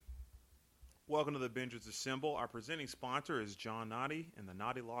Welcome to the Bingers Assemble. Our presenting sponsor is John Noddy and the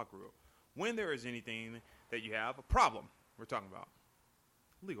Noddy Law Group. When there is anything that you have, a problem, we're talking about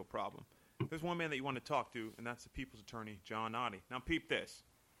legal problem, there's one man that you want to talk to, and that's the people's attorney, John Noddy. Now, peep this.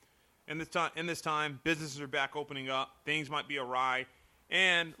 In this time, businesses are back opening up. Things might be awry.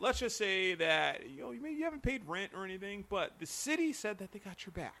 And let's just say that maybe you haven't paid rent or anything, but the city said that they got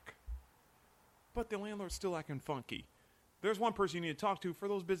your back. But the landlord's still acting funky. There's one person you need to talk to for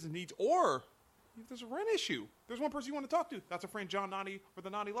those business needs, or if there's a rent issue, there's one person you want to talk to. That's our friend John Noddy for the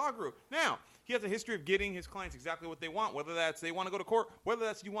Noddy Law Group. Now, he has a history of getting his clients exactly what they want, whether that's they want to go to court, whether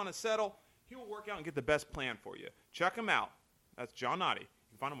that's you want to settle. He will work out and get the best plan for you. Check him out. That's John Noddy.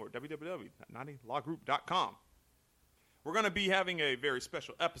 You can find him at www.noddylawgroup.com. We're going to be having a very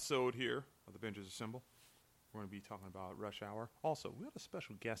special episode here of the Bingers Assemble. We're going to be talking about Rush Hour. Also, we have a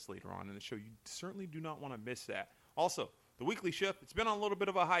special guest later on in the show. You certainly do not want to miss that. Also, the weekly shift, it's been on a little bit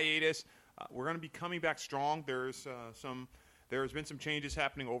of a hiatus. We're going to be coming back strong. There's been some changes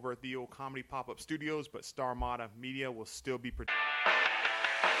happening over at the old Comedy Pop-Up Studios, but Star Mata Media will still be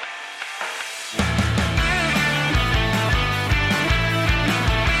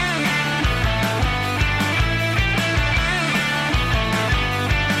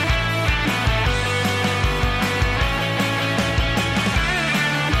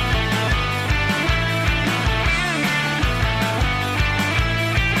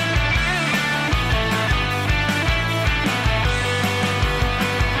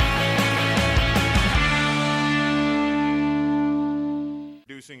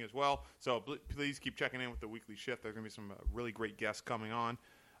as well. So please keep checking in with the weekly shift. There's going to be some really great guests coming on.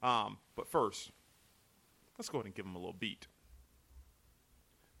 But first, let's go ahead and give them a little beat.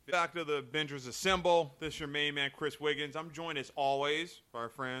 Back to the Bingers Assemble. This is your main man, Chris Wiggins. I'm joined as always by our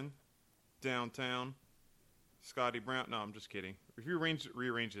friend downtown, Scotty Brown. No, I'm just kidding. If you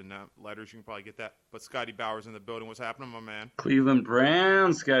rearrange the letters, you can probably get that. But Scotty Bowers in the building. What's happening, my man? Cleveland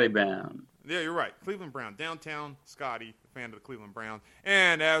Brown, Scotty Brown. Yeah, you're right. Cleveland Brown. Downtown Scotty, fan of the Cleveland Browns.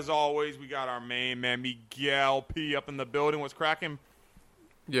 And as always, we got our main man, Miguel P. up in the building. What's cracking?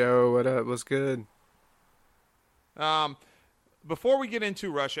 Yo, what up? What's good? Before we get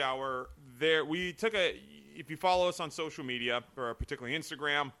into Rush Hour, if you follow us on social media, or particularly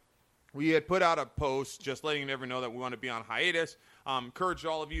Instagram, we had put out a post just letting everyone know that we want to be on hiatus. Encourage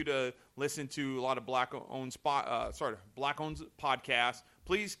all of you to listen to a lot of black-owned podcasts.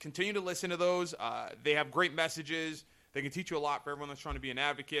 Please continue to listen to those. They have great messages. They can teach you a lot for everyone that's trying to be an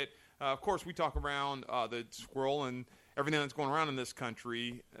advocate. Of course, we talk around the squirrel and everything that's going around in this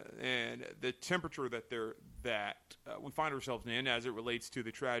country and the temperature that we find ourselves in as it relates to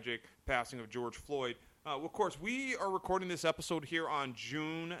the tragic passing of George Floyd. Of course, we are recording this episode here on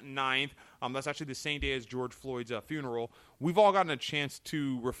June 9th. That's actually the same day as George Floyd's funeral. We've all gotten a chance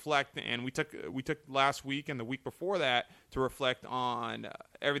to reflect, and we took last week and the week before that to reflect on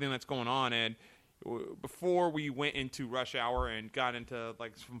everything that's going on. And before we went into Rush Hour and got into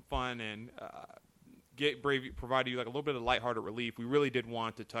like some fun and provided you like a little bit of lighthearted relief, we really did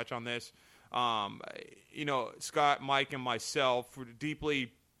want to touch on this. Scott, Mike, and myself were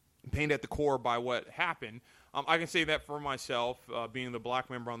deeply pained at the core by what happened. I can say that for myself, being the black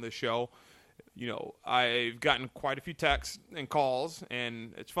member on this show, I've gotten quite a few texts and calls,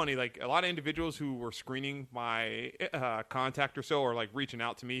 and it's funny, like a lot of individuals who were screening my contact or so are like reaching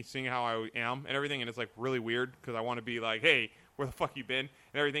out to me, seeing how I am and everything, and it's like really weird because I want to be like, hey, where the fuck you been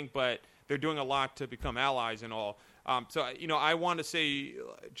and everything, but they're doing a lot to become allies and all. So I want to say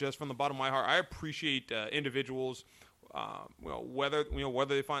just from the bottom of my heart, I appreciate individuals. Whether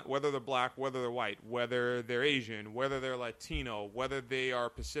they're black, whether they're white, whether they're Asian, whether they're Latino, whether they are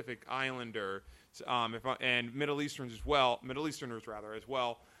Pacific Islander, and Middle Easterners as well.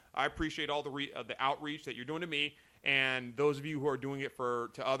 I appreciate all the outreach that you're doing to me, and those of you who are doing it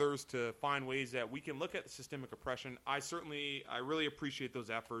to others to find ways that we can look at the systemic oppression. I really appreciate those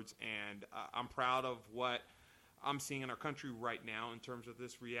efforts, and I'm proud of what I'm seeing in our country right now in terms of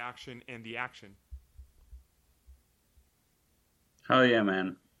this reaction and the action. Oh yeah,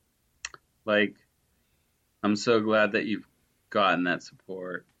 man. Like, I'm so glad that you've gotten that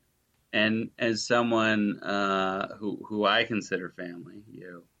support. And as someone who I consider family,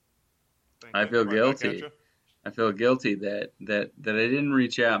 I feel guilty. I feel guilty that I didn't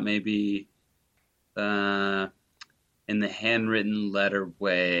reach out maybe in the handwritten letter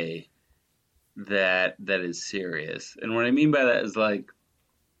way that is serious. And what I mean by that is like,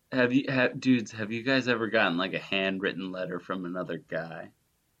 have you guys ever gotten like a handwritten letter from another guy?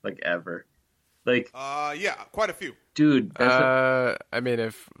 Like ever? Like yeah, quite a few. Dude, I mean,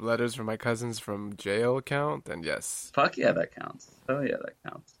 if letters from my cousins from jail count, then yes. Fuck yeah, that counts. Oh yeah, that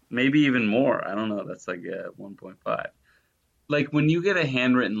counts. maybe even more. I don't know. That's like 1.5. Like when you get a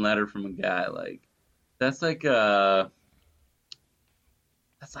handwritten letter from a guy, like that's like a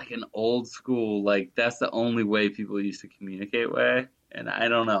that's like an old school, like that's the only way people used to communicate way. And I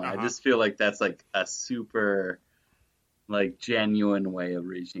don't know. I Uh-huh. just feel like that's like a super like genuine way of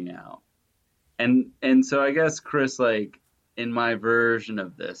reaching out. And so I guess Chris, like in my version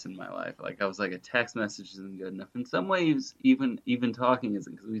of this in my life, like I was like a text message isn't good enough. In some ways, even talking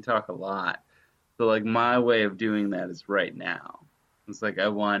isn't because we talk a lot. So like my way of doing that is right now. It's like I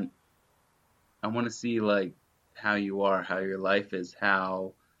want to see like how you are, how your life is,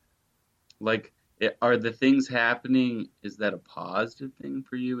 how like are the things happening? Is that a positive thing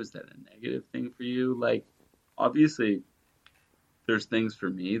for you? Is that a negative thing for you? Like obviously there's things for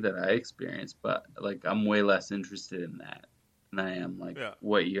me that I experience, but like I'm way less interested in that than I am like Yeah.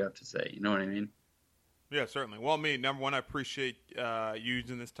 what you have to say. You know what I mean? Yeah, certainly. Well, me, number one, I appreciate you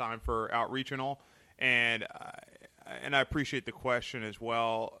using this time for outreach and all, and I appreciate the question as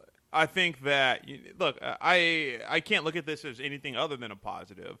well. I think that look, I can't look at this as anything other than a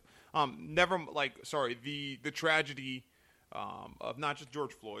positive. Never like sorry the tragedy of not just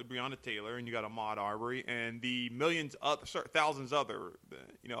George Floyd, Breonna Taylor, and you got Ahmaud Arbery, and the thousands other,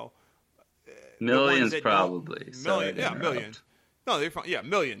 you know, the ones Millions that probably. Sorry million, to yeah, interrupt. millions. No, they're fine. Yeah,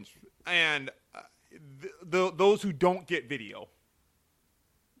 millions, and those who don't get video.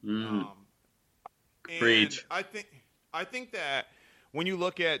 Mm, Um, and preach. I think that when you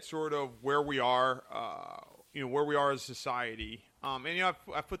look at sort of where we are, where we are as a society, and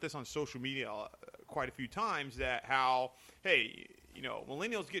I've put this on social media quite a few times that how hey,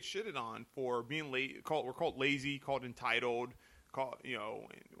 millennials get shitted on for being late. We're called lazy, called entitled,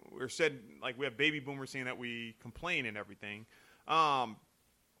 we're said like we have baby boomers saying that we complain and everything. Um,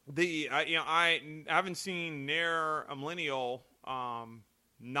 I haven't seen near a millennial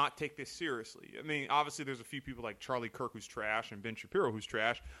not take this seriously. I mean, obviously, there's a few people like Charlie Kirk who's trash and Ben Shapiro who's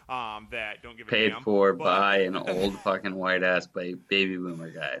trash that don't give a Paid damn. for But by an old fucking white ass baby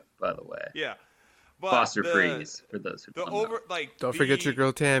boomer guy, by the way. yeah, but Foster Freeze, for those who the don't over know. like don't forget your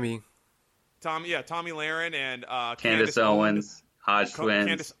girl Tammy. Tommy Lahren and Candace owned, Owens, Hodge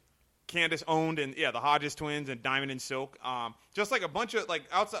twins. Candace owned, and the Hodges twins and Diamond and Silk. Just like a bunch of like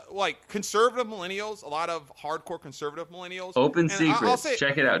outside, like conservative millennials, a lot of hardcore conservative millennials. Open And Secrets. I'll say,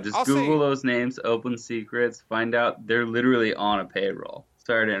 Check it out. Just I'll Google say, those names, Open Secrets. Find out they're literally on a payroll.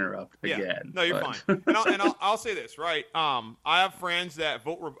 Sorry to interrupt yeah, again. no, you're but- fine. I'll say this, right? I have friends that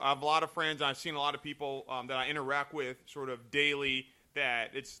vote. I have a lot of friends. I've seen a lot of people that I interact with sort of daily.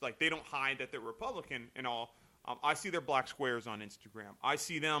 That it's like they don't hide that they're Republican and all. I see their black squares on Instagram. I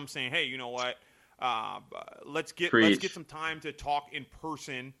see them saying, "Hey, you know what? Let's get Preach. some time to talk in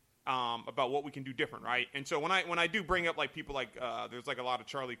person about what we can do different, right?" And so when I do bring up like people like there's like a lot of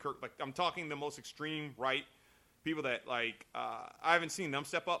Charlie Kirk, like I'm talking the most extreme right people that like I haven't seen them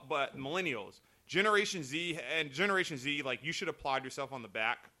step up, but millennials, Generation Z, like you should applaud yourself on the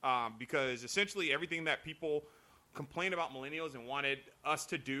back because essentially everything that people complained about millennials and wanted us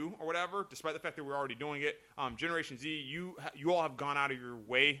to do or whatever, despite the fact that we're already doing it. Generation Z, you all have gone out of your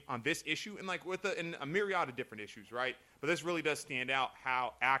way on this issue and like with a myriad of different issues, right? But this really does stand out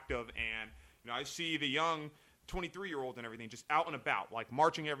how active and I see the young 23-year-old and everything just out and about, like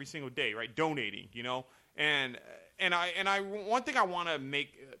marching every single day, right? Donating, and I one thing I want to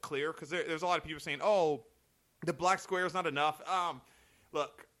make clear because there's a lot of people saying, oh, the black square is not enough.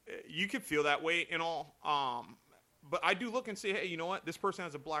 Look, you could feel that way and all. But I do look and say, hey, you know what? This person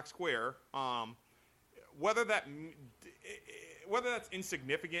has a black square. Whether that's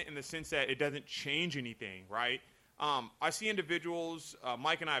insignificant in the sense that it doesn't change anything, right? I see individuals.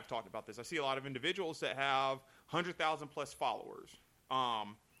 Mike and I have talked about this. I see a lot of individuals that have 100,000 plus followers,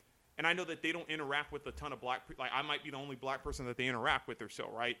 and I know that they don't interact with a ton of black people. Like I might be the only black person that they interact with or so,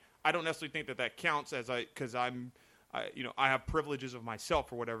 right? I don't necessarily think that counts because I have privileges of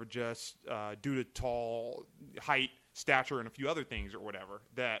myself or whatever, just due to tall height, stature, and a few other things or whatever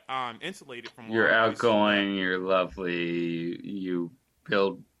that I'm insulated from. You're outgoing. You're lovely. You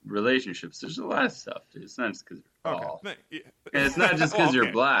build relationships. There's a lot of stuff, dude. It's not just because you're tall, Yeah. and it's not just because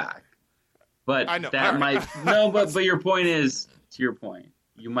you're black. But I know. that might no. But your point is to your point.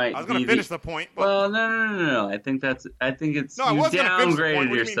 You might. I was going to finish the point. But... Well, no. I think it's no, you I was gonna finish the point. downgraded What do you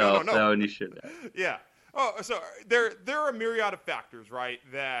mean? yourself No. though, and you should have. Yeah. Oh, so there are a myriad of factors, right,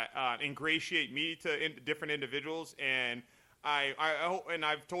 that ingratiate me to different individuals, and I hope, and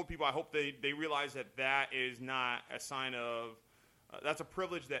I've told people I hope they realize that is not a sign of that's a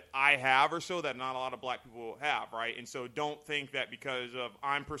privilege that I have or so that not a lot of black people have, right? And so don't think that because of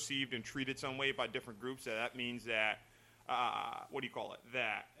I'm perceived and treated some way by different groups that means that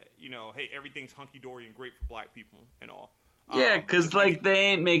that hey, everything's hunky dory and great for black people and all. Yeah, because like they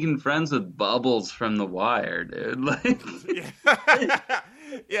ain't making friends with Bubbles from The Wire, dude. Like,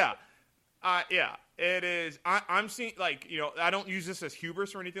 yeah. Yeah, it is. I'm seeing, like, I don't use this as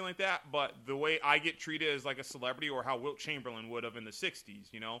hubris or anything like that, but the way I get treated as like a celebrity, or how Wilt Chamberlain would have in the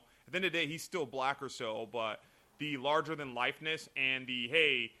 60s, at the end of the day, he's still black or so, but the larger than lifeness and the,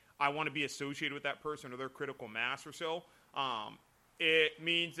 hey, I want to be associated with that person or their critical mass or so, it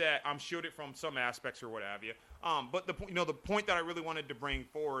means that I'm shielded from some aspects or what have you. But the point that I really wanted to bring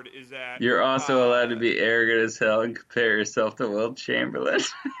forward is that you're also allowed to be arrogant as hell and compare yourself to Wilt Chamberlain.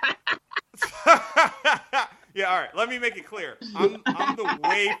 Yeah, all right. Let me make it clear. I'm the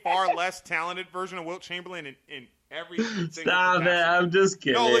way far less talented version of Wilt Chamberlain in every single Stop capacity. it! I'm just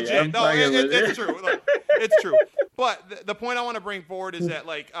kidding. No, legit. I'm It's true. Look, it's true. But the point I want to bring forward is that,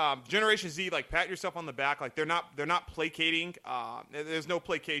 like, Generation Z, like, pat yourself on the back. Like, they're not placating. There's no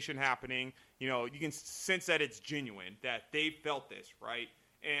placation happening. You can sense that it's genuine, that they felt this, right?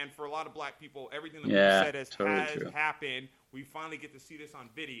 And for a lot of black people, everything that we said has happened. We finally get to see this on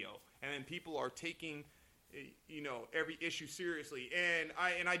video, and then people are taking, every issue seriously. And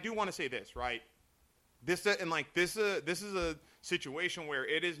I do want to say this, right? This is a situation where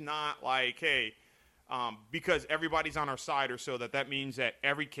it is not like, hey, because everybody's on our side or so, that means that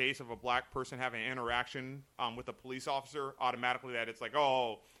every case of a black person having an interaction with a police officer, automatically that it's like,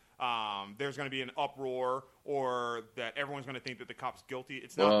 there's going to be an uproar, or that everyone's going to think that the cop's guilty.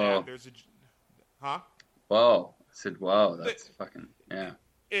 It's not that. There's Whoa. I said, whoa, that's fucking, yeah.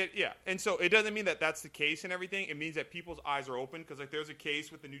 And so it doesn't mean that that's the case and everything. It means that people's eyes are open, because, like, there's a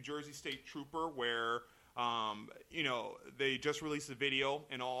case with the New Jersey State Trooper where, they just released a video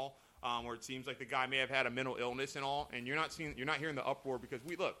and all, where it seems like the guy may have had a mental illness and all, and you're not hearing the uproar, because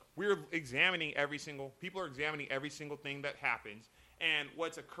people are examining every single thing that happens. And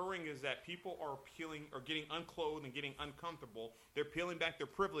what's occurring is that people are getting unclothed and getting uncomfortable. They're peeling back their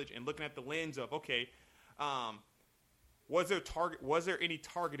privilege and looking at the lens of, okay, was there any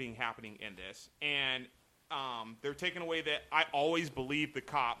targeting happening in this? And they're taking away that I always believe the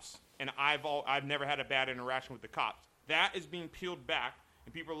cops, and I've never had a bad interaction with the cops. That is being peeled back,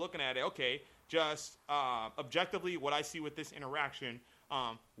 and people are looking at it. Okay, just objectively, what I see with this interaction,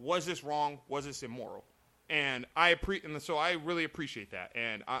 was this wrong? Was this immoral? And so I really appreciate that.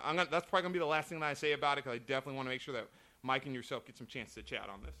 And that's probably gonna be the last thing that I say about it, because I definitely want to make sure that Mike and yourself get some chance to chat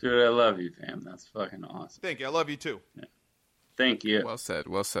on this. Dude, I love you, fam. That's fucking awesome. Thank you. I love you too. Yeah. Thank you. Well said.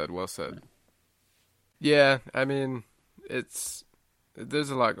 Yeah, I mean, there's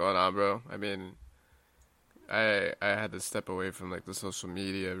a lot going on, bro. I mean, I had to step away from, like, the social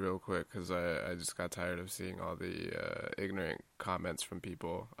media real quick, because I just got tired of seeing all the ignorant comments from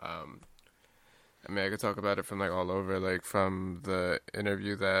people. I mean, I could talk about it from, like, all over, like, from the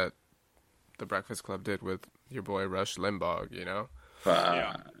interview that the Breakfast Club did with your boy Rush Limbaugh,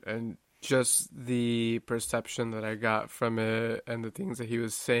 Yeah. And just the perception that I got from it, and the things that he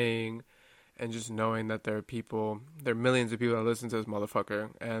was saying, and just knowing that there are millions of people that listen to this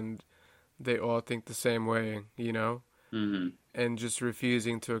motherfucker, and they all think the same way, Mm-hmm. And just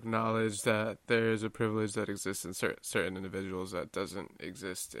refusing to acknowledge that there is a privilege that exists in certain individuals that doesn't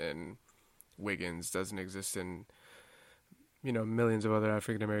exist in Wiggins, doesn't exist in, millions of other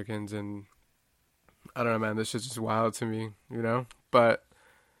African Americans. And I don't know, man, this shit's just wild to me, But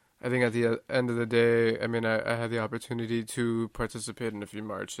I think at the end of the day, I mean, I had the opportunity to participate in a few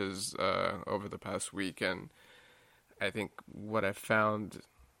marches over the past week, and I think what I found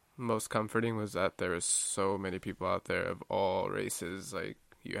most comforting was that there was so many people out there of all races. Like,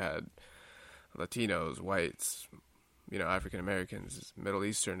 you had Latinos, whites, African Americans, Middle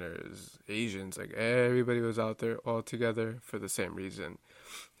Easterners, Asians, like, everybody was out there all together for the same reason.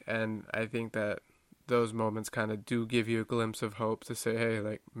 And I think that those moments kind of do give you a glimpse of hope to say, hey,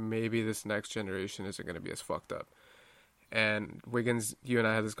 like, maybe this next generation isn't going to be as fucked up. And Wiggins, you and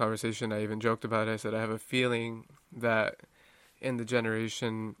I had this conversation. I even joked about it. I said, I have a feeling that in the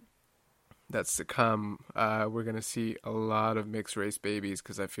generation that's to come, we're going to see a lot of mixed race babies,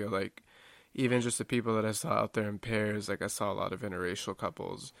 because I feel like even just the people that I saw out there in pairs, like, I saw a lot of interracial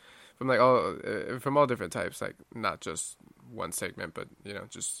couples from, like, all different types, like, not just one segment, but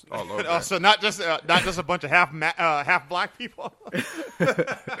just all over. Also, not just a bunch of half black people.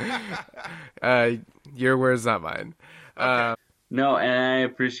 Your words, not mine. Okay. No, and I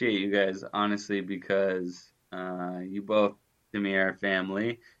appreciate you guys, honestly, because you both, to me, are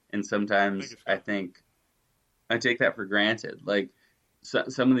family, and sometimes I think I take that for granted. Like,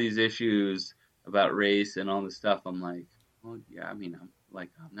 some of these issues about race and all this stuff, I'm like, well, yeah, I mean, I'm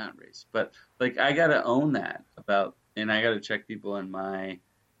not race, but, like, I gotta own that and I gotta check people in my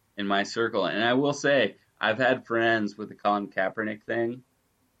in my circle. And I will say, I've had friends with the Colin Kaepernick thing,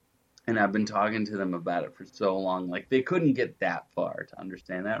 and I've been talking to them about it for so long. Like, they couldn't get that far to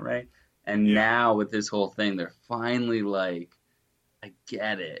understand that, right? And now with this whole thing, they're finally like, I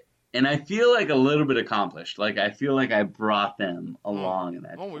get it. And I feel like a little bit accomplished. Like, I feel like I brought them along in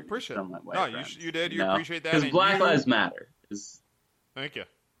that. Oh, we appreciate it. No, you did. You appreciate that. Because Black Lives Matter is thank you.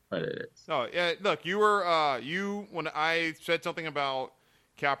 what it is. Oh, yeah, look, you were, when I said something about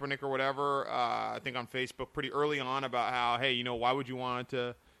Kaepernick or whatever, I think on Facebook pretty early on about how, hey, you know, why would you want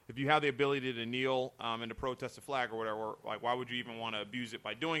to, if you have the ability to kneel and to protest the flag or whatever, like, why would you even want to abuse it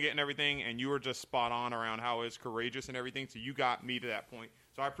by doing it and everything? And you were just spot on around how it's courageous and everything. So you got me to that point.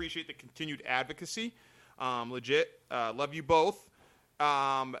 So I appreciate the continued advocacy. Legit. Love you both.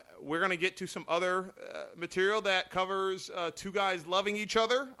 We're going to get to some other material that covers two guys loving each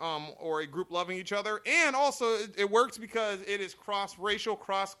other or a group loving each other. And also, it works because it is cross-racial,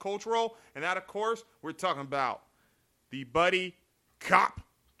 cross-cultural. And that, of course, we're talking about the Buddy Cop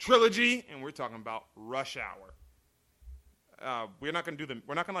trilogy, and we're talking about Rush Hour. We're not gonna do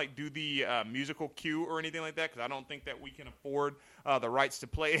the musical cue or anything like that because I don't think that we can afford the rights to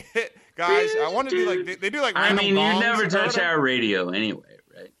play it, guys. I want to do like they do like. I mean, you never touch our radio anyway,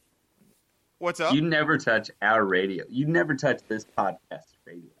 right? What's up? You never touch our radio. You never touch this podcast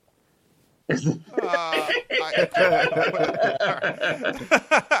radio.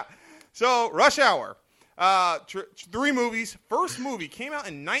 So Rush Hour. 3 movies. First movie came out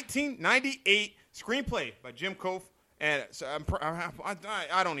in 1998. Screenplay by Jim Kof. And so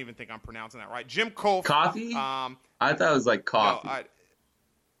I don't even think I'm pronouncing that right. Jim Kof. Coffee? I thought it was like coffee. No,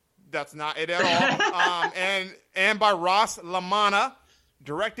 that's not it at all. And by Ross LaManna,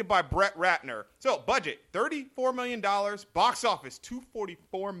 directed by Brett Ratner. So budget $34 million. Box office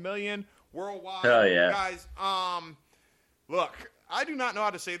 $244 million worldwide. Hell yeah, guys. Look, I do not know how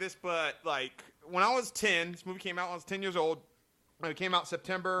to say this, but like when I was 10, this movie came out when I was 10 years old. It came out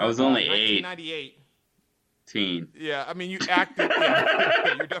September. I was only 1998. 18. Yeah, I mean, you acted. Yeah,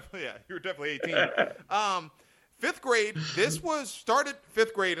 you were definitely 18. 5th grade. This was started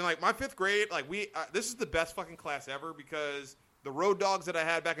 5th grade, and like my 5th grade, like this is the best fucking class ever because the road dogs that I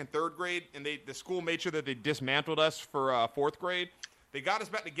had back in 3rd grade, and the school made sure that they dismantled us for 4th grade. They got us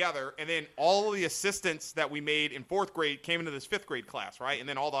back together, and then all of the assistants that we made in 4th grade came into this 5th grade class, right? And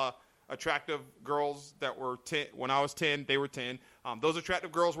then all the attractive girls that were 10 when I was 10, they were 10. Those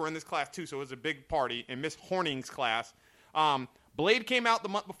attractive girls were in this class too, so it was a big party in Miss Horning's class. Blade came out the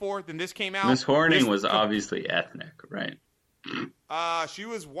month before, then this came out. Miss Horning was obviously ethnic, right? She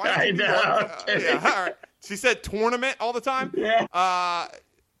was white. I know. Yeah, all right. She said tournament all the time. Yeah.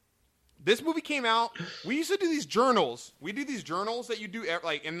 This movie came out. We used to do these journals. We do these journals that you do,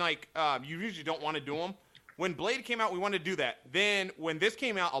 you usually don't want to do them. When Blade came out, we wanted to do that. Then when this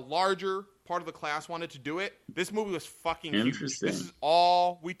came out, a larger part of the class wanted to do it. This movie was fucking huge. This is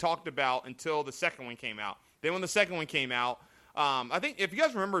all we talked about until the second one came out. Then when the second one came out, I think if you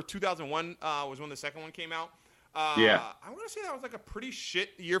guys remember, 2001 was when the second one came out. Yeah. I want to say that was like a pretty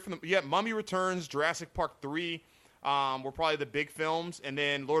shit year for them. Yeah, Mummy Returns, Jurassic Park 3 were probably the big films. And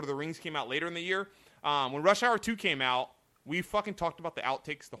then Lord of the Rings came out later in the year. When Rush Hour 2 came out, we fucking talked about the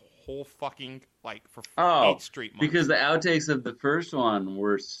outtakes the whole fucking, for 8 straight months. Because the outtakes of the first one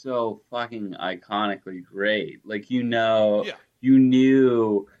were so fucking iconically great. Like, you knew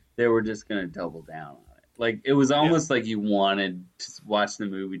they were just going to double down on it. Like, it was almost like you wanted to watch the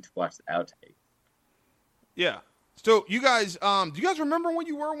movie to watch the outtakes. Yeah. So, you guys, do you guys remember when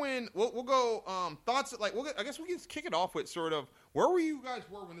you were when, we'll go, thoughts, I guess we can kick it off with sort of, where were you guys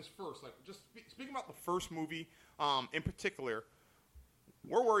when this first, just speaking about the first movie in particular,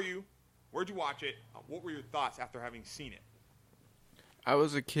 where were you? Where'd you watch it? What were your thoughts after having seen it? I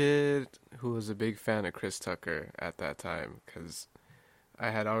was a kid who was a big fan of Chris Tucker at that time because I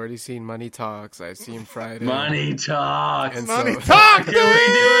had already seen Money Talks. I'd seen Friday. Money Talks. Money Talks.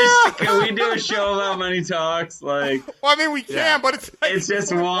 Can we do a show about Money Talks? Like, well, I mean, we can, but it's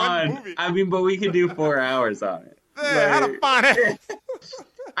just one. Movie. I mean, but we could do 4 hours on it. How to find it?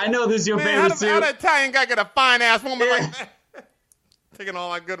 I know this is your favorite suit. How the Italian guy get a fine ass woman like that? Taking all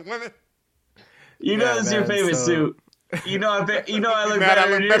my good women. You know this is your favorite suit. You know I look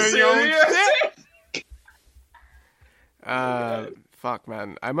better in your suit. Fuck,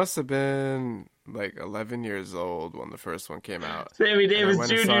 man. I must have been 11 years old when the first one came out. Sammy Davis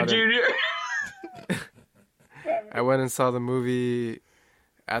Jr. I went and saw the movie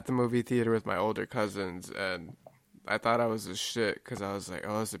at the movie theater with my older cousins, and I thought I was a shit because I was like,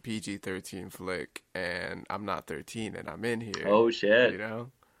 oh, it's a PG-13 flick, and I'm not 13, and I'm in here. Oh, shit. You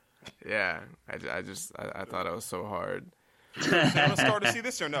know? Yeah. I thought it was so hard. Cinema Star to see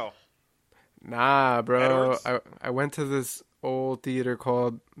this or no? Nah, bro. Edwards? I went to this old theater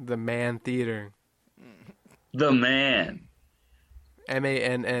called the Mann Theater. The Man.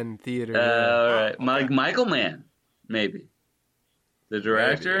 MANN Theater. All right. okay. Michael Mann, maybe. The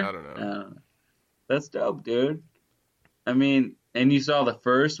director? Maybe, I don't know. That's dope, dude. I mean, and you saw the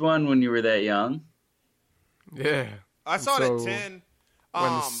first one when you were that young? Yeah. I saw it So, at 10. When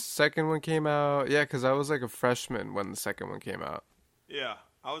the second one came out, yeah, because I was like a freshman when the second one came out. Yeah,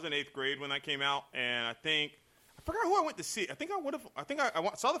 I was in 8th grade when that came out, and I forgot who I went to see. I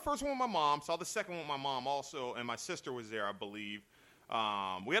saw the first one with my mom, saw the second one with my mom also, and my sister was there, I believe.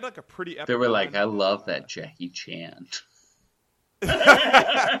 We had like a pretty epic They were like, run. I love that Jackie Chan. They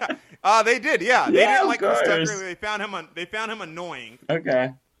did, yeah. They Yeah, didn't of like Chris course. Tucker. They found him annoying.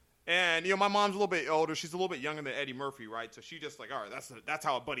 Okay. And my mom's a little bit older. She's a little bit younger than Eddie Murphy, right? So she just like, all right, that's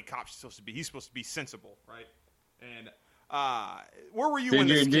how a buddy cop's supposed to be. He's supposed to be sensible, right? And where were you when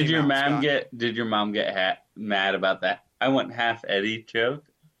this came out, Scott? Did your mom get mad about that? I went half Eddie joke.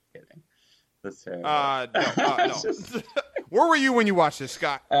 Kidding. That's terrible. No. Where were you when you watched this,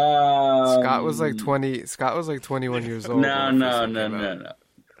 Scott? Scott was like 20. Scott was like 21 years old. No. Not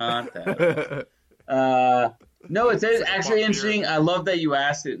that. No, it's actually interesting. I love that you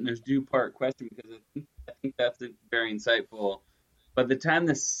asked it, and there's a two-part question because I think that's very insightful. By the time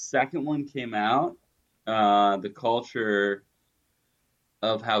the second one came out, the culture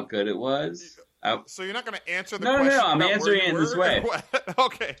of how good it was. So you're not going to answer the No, question? I'm about answering where it you in this were? way.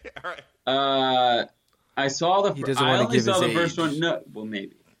 Okay, all right. I saw the. He doesn't I want to only give saw his the first age. one. No, well,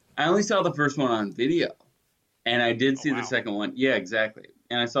 maybe. I only saw the first one on video, and I did see wow. the second one. Yeah, exactly.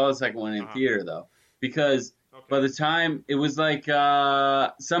 And I saw the second one in theater though, because Okay. by the time it was like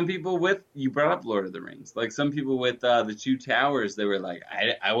some people with you brought up Lord of the Rings, like some people with the Two Towers, they were like,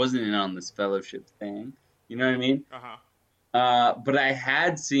 I wasn't in on this fellowship thing. You know what I mean? But I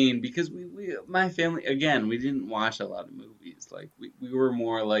had seen, because we my family, again, we didn't watch a lot of movies. Like we were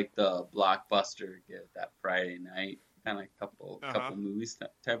more like the blockbuster, get that Friday night kind of couple movies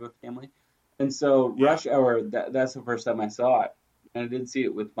type of family. And so Rush Hour, that's the first time I saw it. And I did see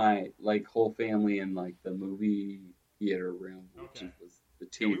it with my like whole family in like the movie theater room, which was the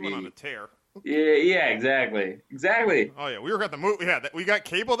TV. Yeah, we went on a tear. Yeah, exactly. Oh yeah, we were at the movie. Yeah, we got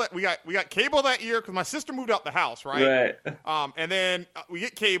cable we got cable that year because my sister moved out the house, right? Right. And then we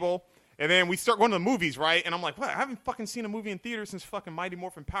get cable, and then we start going to the movies, right? And I'm like, what? I haven't fucking seen a movie in theater since fucking Mighty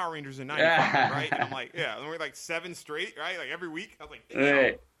Morphin Power Rangers in '95, right? And I'm like, yeah, and we're like 7 straight, right? Like every week. I was like, damn.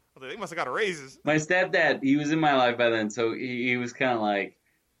 Right. I was like, they must have got a raises. My stepdad, he was in my life by then, so he was kind of like,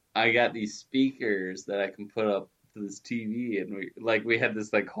 I got these speakers that I can put up to this TV, and we had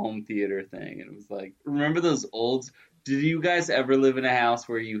this like home theater thing, and it was like, remember those olds? Did you guys ever live in a house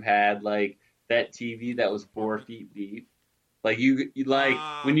where you had like that TV that was 4 feet deep? Like you like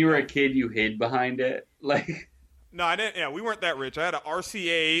when you were a kid, you hid behind it, like. No, I didn't. Yeah, we weren't that rich. I had an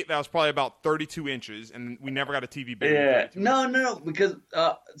RCA that was probably about 32 inches, and we never got a TV bigger. Yeah, than 32 no, because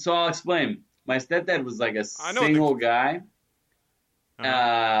so I'll explain. My stepdad was like a I know single guy.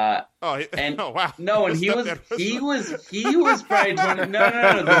 Oh, and oh wow. No, and he was probably 20.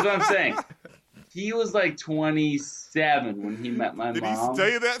 No. That's what I'm saying. He was like 27 when he met my Did mom. he tell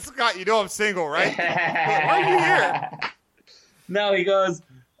you that, Scott? You know I'm single, right? Why are you here? No, he goes,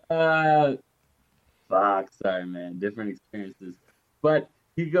 fuck, sorry, man, different experiences. But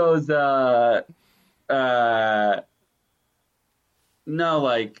he goes, no,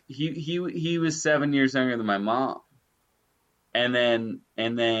 like he was 7 years younger than my mom, and then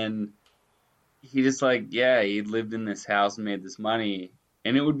he just like, yeah, he lived in this house and made this money,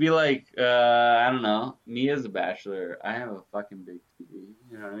 and it would be like, I don't know, me as a bachelor, I have a fucking big TV,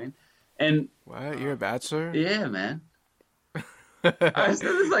 you know what I mean? And what? You're a bachelor? yeah, man. I said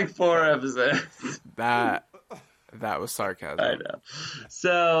this like 4 episodes. That was sarcasm. I know. So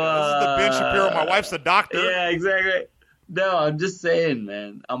This is the Ben Shapiro. My wife's a doctor. Yeah, exactly. No, I'm just saying,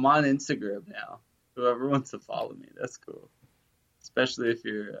 man. I'm on Instagram now. Whoever wants to follow me, that's cool. Especially if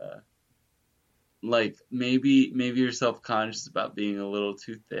you're like maybe you're self-conscious about being a little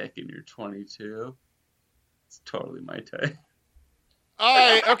too thick and you're 22. It's totally my type. All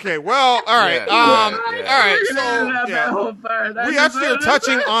right. Okay. Well. All right. Yeah. All right. We're gonna have that whole part. We actually are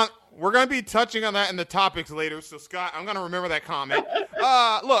touching on. We're going to be touching on that in the topics later. So Scott, I'm going to remember that comment.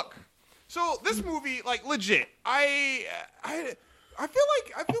 Look. So this movie, like, legit. I feel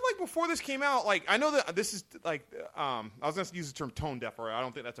like before this came out, like, I know that this is like, I was going to use the term tone deaf, or I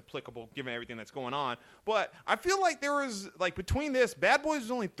don't think that's applicable given everything that's going on. But I feel like there was, like, between this, Bad Boys was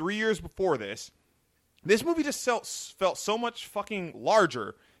only 3 years before this. This movie just felt so much fucking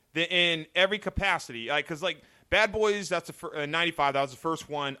larger than in every capacity. Like, cause like Bad Boys, that's the 95. That was the first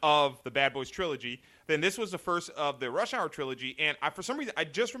one of the Bad Boys trilogy. Then this was the first of the Rush Hour trilogy, and for some reason I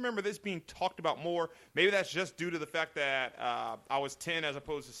just remember this being talked about more. Maybe that's just due to the fact that I was 10 as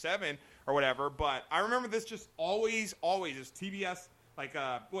opposed to 7 or whatever. But I remember this just always is TBS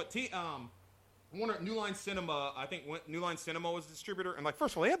Warner New Line Cinema. I think New Line Cinema was the distributor, and like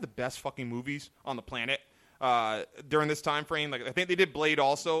first of all, they had the best fucking movies on the planet during this time frame. Like I think they did Blade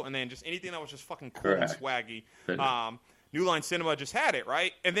also, and then just anything that was just fucking cool and swaggy. New Line Cinema just had it,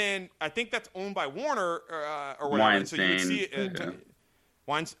 right? And then I think that's owned by Warner or whatever. Weinstein. So you would see it.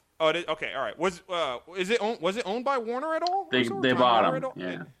 Weinstein. Oh, okay, all right. Was it owned by Warner at all? They bought them.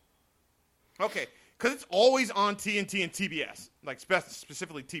 Yeah. Okay, because it's always on TNT and TBS, like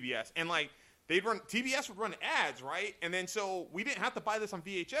specifically TBS, and like TBS would run ads, right? And then so we didn't have to buy this on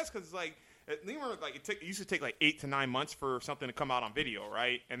VHS because like. It used to take like 8 to 9 months for something to come out on video,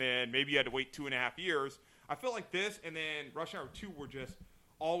 right? And then maybe you had to wait 2.5 years. I felt like this and then Rush Hour 2 were just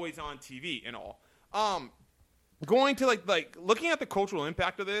always on TV and all. Going to like looking at the cultural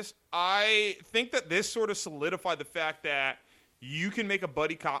impact of this, I think that this sort of solidified the fact that you can make a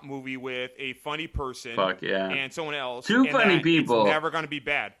buddy cop movie with a funny person and someone else. Two funny people. It's never going to be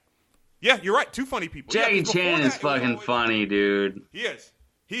bad. Yeah, you're right. Two funny people. Jackie Chan is fucking funny, dude. He is.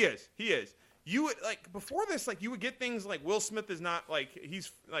 You would before this, you would get things like Will Smith is not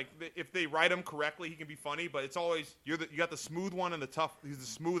he's if they write him correctly, he can be funny, but it's always you got the smooth one and the tough. He's the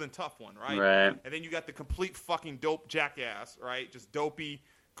smooth and tough one, right? Right. And then you got the complete fucking dope jackass, right? Just dopey,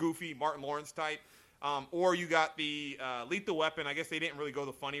 goofy Martin Lawrence type. Or you got the Lethal Weapon. I guess they didn't really go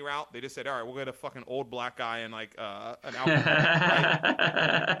the funny route. They just said, all right, we'll get a fucking old black guy and an alcoholic,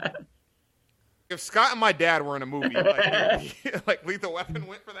 right? If Scott and my dad were in a movie, like Lethal Weapon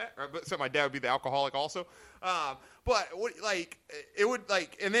went for that, so my dad would be the alcoholic also. But it would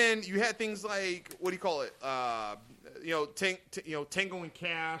and then you had things like what do you call it? Tango and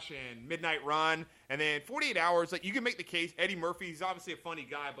Cash and Midnight Run, and then 48 Hours. Like you can make the case. Eddie Murphy, he's obviously a funny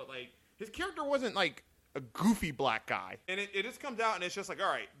guy, but his character wasn't a goofy black guy. And it just comes out and it's just all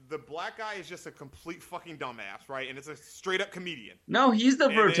right, the black guy is just a complete fucking dumbass, right? And it's a straight up comedian. No, he's the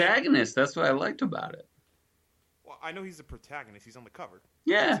protagonist. That's what I liked about it. Well, I know he's the protagonist. He's on the cover.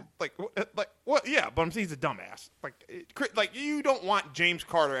 Yeah. What? Yeah, but I'm saying he's a dumbass. You don't want James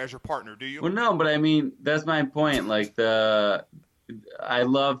Carter as your partner, do you? Well, no, but I mean, that's my point. I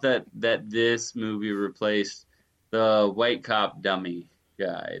love that this movie replaced the white cop dummy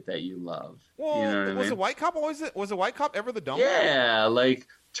guy that you love. Well, you know what I mean? A white cop always? Was a white cop ever the dumb? Yeah,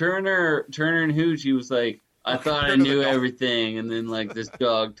 Turner and Hooch. He was I thought I knew everything, and then this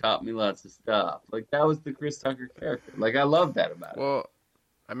dog taught me lots of stuff. That was the Chris Tucker character. I love that about it. Well,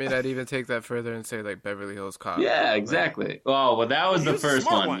 I mean, I'd even take that further and say Beverly Hills Cop. Yeah, exactly. That was the first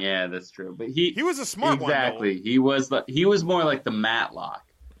one. Yeah, that's true. But he was a smart one. Exactly. He was more like the Matlock.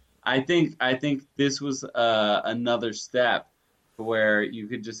 I think this was another step where you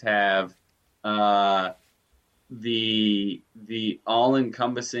could just have the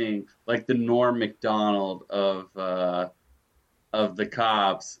all-encompassing, the Norm Macdonald of the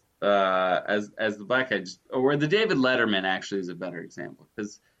cops as the black guy, or the David Letterman actually is a better example,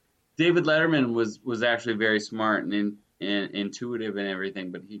 because David Letterman was actually very smart and intuitive and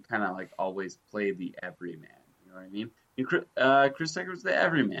everything, but he kind of always played the everyman. You know what I mean? And Chris Tucker was the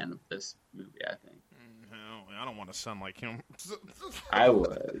everyman of this movie, I think. I don't want to sound like him. I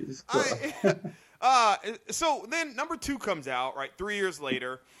was. So then number 2 comes out, right? 3 years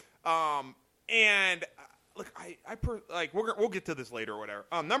later, and look, we'll get to this later or whatever.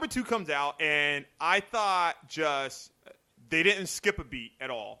 Number 2 comes out, and I thought they didn't skip a beat at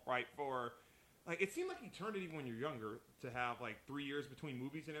all, right? For it seemed like he turned it even when you're younger to have 3 years between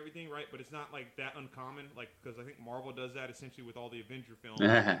movies and everything, right? But it's not that uncommon, because I think Marvel does that essentially with all the Avenger films.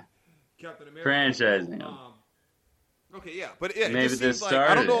 Captain America. Franchising. Okay, yeah, but it maybe just this seems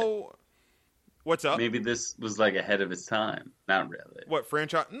started. I don't know. What's up? Maybe this was ahead of its time. Not really. What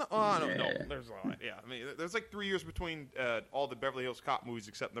franchise? No, I don't know. There's a lot. Yeah, I mean, there's 3 years between all the Beverly Hills Cop movies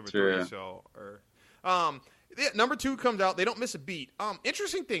except number 3. So, number 2 comes out. They don't miss a beat.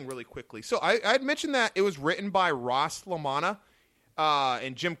 Interesting thing, really quickly. So I'd mentioned that it was written by Ross LaManna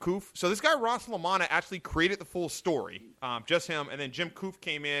and Jim Koof. So this guy Ross LaManna actually created the full story, just him, and then Jim Koof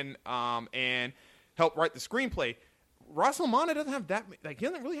came in and helped write the screenplay. Ross LaManna doesn't have he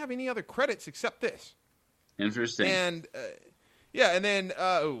doesn't really have any other credits except this. Interesting. And and then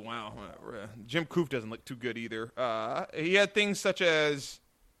Jim Koof doesn't look too good either. He had things such as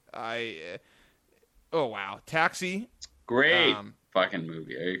Taxi. Great fucking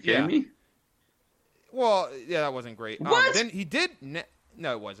movie. Are you kidding me? Well, yeah, that wasn't great. What? Then he did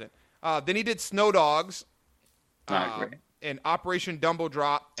no, it wasn't. Then he did Snow Dogs. Not great. And Operation Dumbo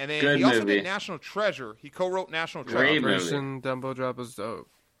Drop, and then Good he also movie. did National Treasure. He co-wrote National Treasure. Great movie. Operation Dumbo Drop was dope.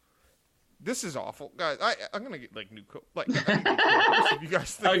 This is awful, guys. I'm gonna get like new I need new co-hosts if you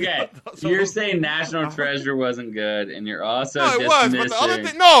guys think Okay, so- you're saying National Treasure wasn't good, and you're also No, it was, but the other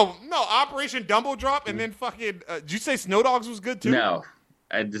dismissing- thing, no, Operation Dumbo Drop, and then fucking. Did you say Snow Dogs was good too? No,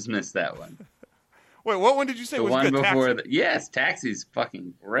 I dismissed that one. Wait, what one did you say The was one good? before, Taxi? yes, Taxi's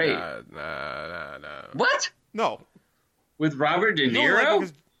fucking great. Nah. What? No, With Robert De You don't like Niro? it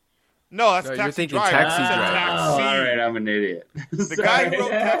 'cause- no, that's No, you're Taxi thinking Driver. Taxi I said Driver. Taxi. all right, I'm an idiot. The guy who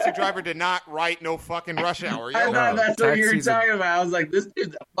wrote Taxi Driver did not write no fucking Rush Hour. I Yo. thought that's what you were Taxi's a- talking about. I was like, this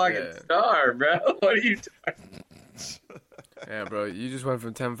dude's a fucking Yeah. star, bro. What are you talking Yeah, bro, you just went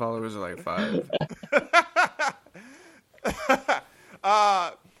from 10 followers to like 5.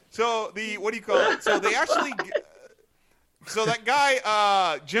 So what do you call it? So they actually, so that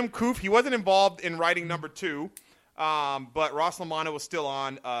guy Jim Koof, he wasn't involved in writing number 2, but Ross Lamana was still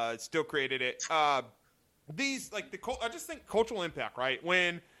on, still created it. These like I just think cultural impact, right?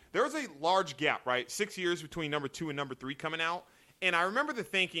 When there was a large gap, right, 6 years between number 2 and number 3 coming out, and I remember the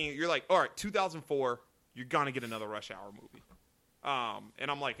thinking, you're like, all right, 2004, you're gonna get another Rush Hour movie. And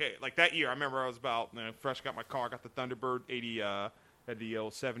I'm like, hey, like that year, I remember I was about fresh, got my car, got the Thunderbird 80, had the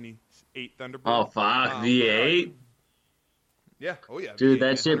old 78 Thunderbird. Oh, fuck, V8? Yeah, oh yeah. Dude, V8, that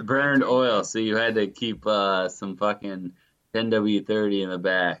man, shit 100 burned grand. oil, so you had to keep some fucking 10W30 in the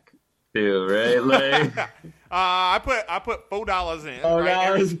back, too, right? Like, I put $4 in. $4? Right?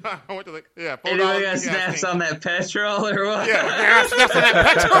 Every time I went to the, yeah, $4. anybody got gas snaps tank. on that petrol or what? Yeah, snaps on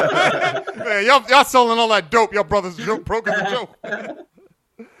that petrol. Man, y'all selling all that dope. Y'all brothers broke as a joke.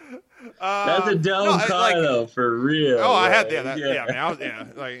 That's a dumb no, car, like- though, for real. Oh, I had like, yeah, man. I was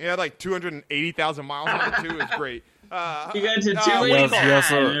like it had like 280,000 miles on it too. It was great. You got to what do you 289, call you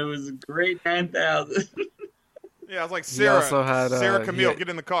also- and it was a great 9,000. Yeah, I was like He Sarah. also had, Sarah Camille, he- get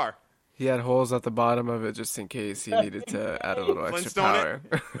in the car. He had holes at the bottom of it just in case he needed to add a little extra Flintstone power.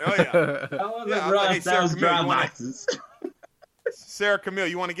 Oh yeah. That wasn't Yeah, I was Russ, like, hey, that Sarah was Camille, you drop wanna- boxes. Sarah Camille,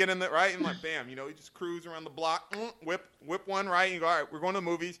 you want to get in the right? And like, bam, you just cruise around the block, whip one right, and you go, all right, we're going to the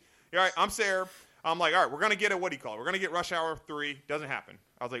movies. All right, I'm Sarah. I'm like, all right, we're gonna get what do you call it? We're gonna get Rush Hour 3. Doesn't happen.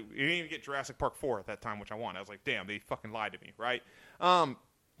 I was like, you didn't even get Jurassic Park 4 at that time, which I wanted. I was like, damn, they fucking lied to me, right?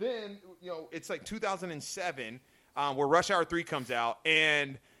 Then it's like 2007 where Rush Hour 3 comes out,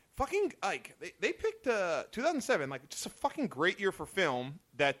 and fucking like they picked 2007 like just a fucking great year for film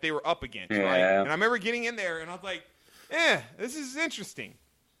that they were up against, right? Yeah. And I remember getting in there, and I was like, this is interesting.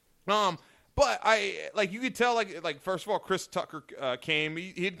 But you could tell like first of all, Chris Tucker came.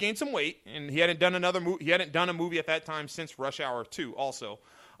 He had gained some weight, and he hadn't done He hadn't done a movie at that time since Rush Hour 2. Also,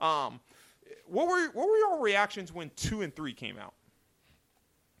 what were your reactions when 2 and 3 came out?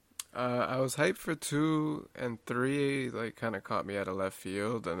 I was hyped for 2 and 3, like kind of caught me out of left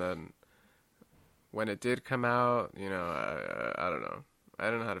field, and then when it did come out, I don't know. I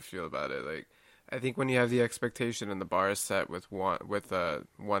don't know how to feel about it. Like, I think when you have the expectation and the bar is set with 1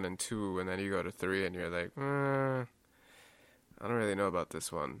 and 2, and then you go to 3, and you're like, I don't really know about this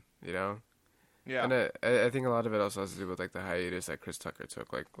one, Yeah. And I think a lot of it also has to do with like the hiatus that Chris Tucker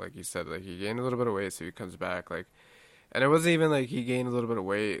took. Like you said, like he gained a little bit of weight, so he comes back. Like, and it wasn't even like he gained a little bit of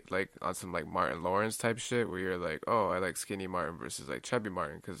weight like on some like Martin Lawrence type shit where you're like, oh, I like skinny Martin versus like chubby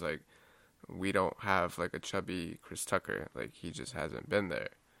Martin, because like we don't have like a chubby Chris Tucker. Like he just hasn't been there,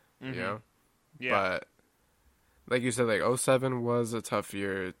 you know. Yeah. But like you said, like 07 was a tough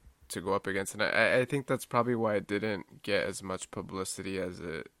year to go up against, and I think that's probably why it didn't get as much publicity as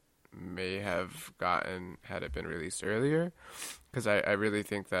it may have gotten had it been released earlier, because I really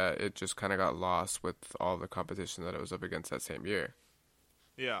think that it just kind of got lost with all the competition that it was up against that same year.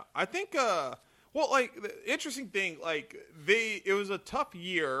 Yeah, I think. Well, like the interesting thing, like it was a tough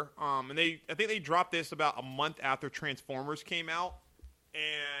year, and I think they dropped this about a month after Transformers came out,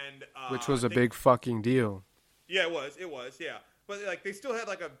 and Which was I a think- big fucking deal. Yeah, it was, yeah. But like they still had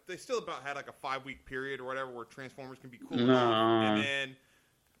like a 5-week period or whatever where Transformers can be cool off, and then,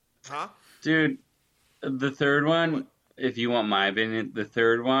 Dude, the third one, if you want my opinion, the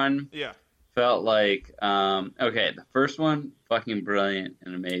third one yeah, felt like, okay, the first one, fucking brilliant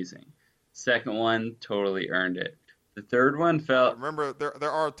and amazing. Second one, totally earned it. The third one felt... remember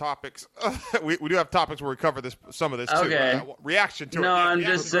there are topics. we do have topics where we cover some of this too. Okay. Reaction to it. No, Yeah, I'm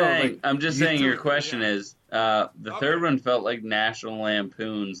reaction just to it. saying. I'm just you saying. do Your it, question yeah. is the Okay. third one felt like National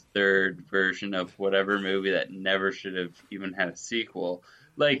Lampoon's third version of whatever movie that never should have even had a sequel.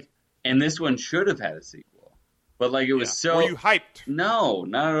 Like, and this one should have had a sequel, but like it was so. Were you hyped? No,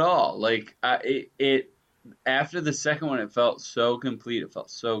 not at all. Like it after the second one, it felt so complete. It felt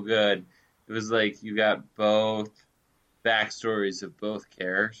so good. It It was like you got both backstories of both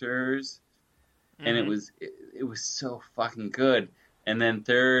characters, and it was so fucking good. And then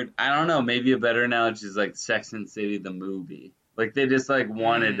third, I don't know, maybe a better analogy is like Sex and the City the movie. Like they just like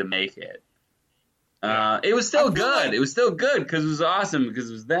wanted to make it. It was still good. It was still good because it was awesome because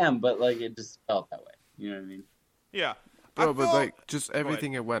it was them, but like it just felt that way. You know what I mean? Yeah. Bro, but like just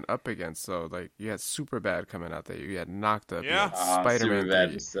everything it went up against. So like you had Superbad coming out there, you had Knocked Up, you had Spider-Man Superbad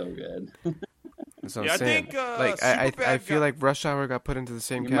 3. is so good. That's what Yeah, I'm saying. I think I feel like Rush Hour got put into the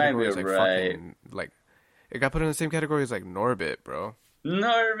same category as like fucking like it got put in the same category as like Norbit, bro.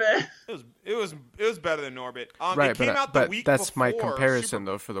 Norbit. It was better than Norbit. Right, it came out the week that's my before comparison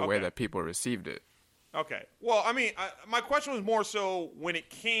though for the way that people received it. Okay. Well, I mean, my question was more so when it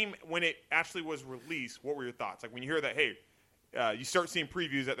actually was released. What were your thoughts? Like when you hear that, hey, you start seeing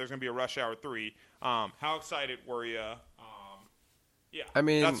previews that there's going to be a Rush Hour 3. How excited were you? Yeah. I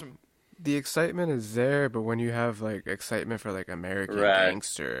mean, the excitement is there, but when you have like excitement for like American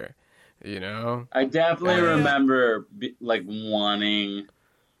Gangster, you know, I definitely remember like wanting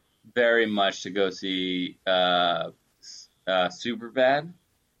very much to go see Superbad,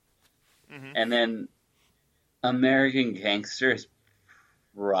 and then American Gangster is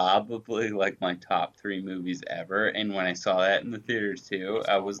probably like my top 3 movies ever. And when I saw that in the theaters too,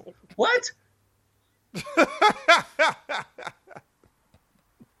 I was what?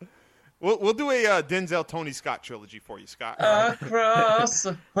 We'll do a Denzel Tony Scott trilogy for you, Scott. Across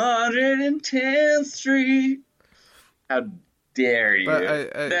 110th Street. How dare you?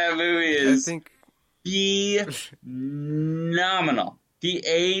 But that movie is I think phenomenal.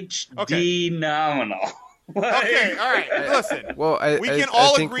 PhD nominal. Okay, all right. Listen, well, we can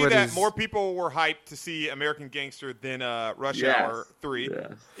all agree that more people were hyped to see American Gangster than Rush Hour 3.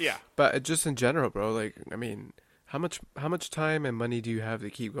 Yes. Yeah. But just in general, bro, like, I mean, how much time and money do you have to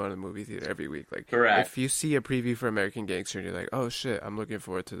keep going to the movie theater every week? Like, correct. If you see a preview for American Gangster and you're like, oh shit, I'm looking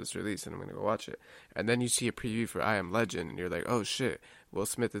forward to this release and I'm gonna go watch it, and then you see a preview for I Am Legend and you're like, oh shit, Will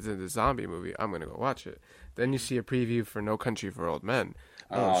Smith is in the zombie movie, I'm gonna go watch it. Then you see a preview for No Country for Old Men.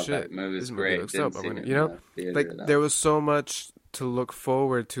 Oh shit, that movie's this movie great. looks dope. You know, like there was so much to look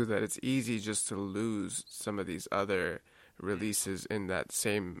forward to that it's easy just to lose some of these other releases in that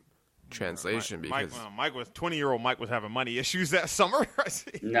same translation. Because Mike was 20-year-old Mike was having money issues that summer.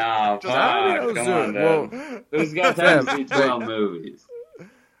 No, who's got time to see 12 movies?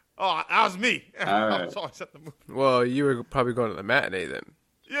 Oh, that was me. All I right. was always at the movie. well, you were probably going to the matinee then.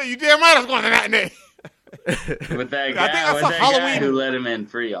 Yeah, you damn right I was going to the matinee. With that I think I saw guy Halloween who let him in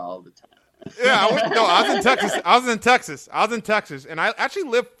free all the time. Yeah, I was in Texas. I was in Texas, and I actually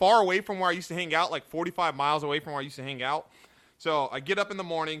live far away from where I used to hang out, like 45 miles away from where I used to hang out. So I get up in the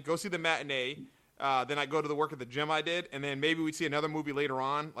morning, go see the matinee, then I go to the work at the gym I did, and then maybe we'd see another movie later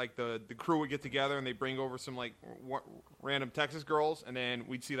on. Like the crew would get together and they bring over some like random Texas girls, and then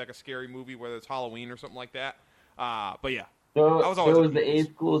we'd see like a scary movie, whether it's Halloween or something like that. But yeah. So I was it always was the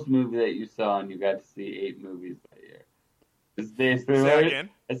 8th coolest movie that you saw, and you got to see 8 movies that year. It's basically Say that again?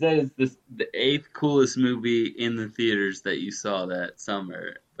 I said it's the 8th coolest movie in the theaters that you saw that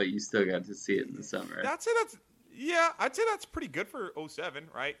summer, but you still got to see it in the summer. I'd say that's pretty good for 07,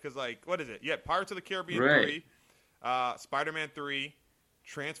 right? Because like, what is it? You had Pirates of the Caribbean 3, Spider-Man 3,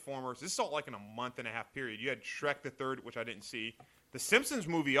 Transformers. This is all like in a month and a half period. You had Shrek the Third, which I didn't see. The Simpsons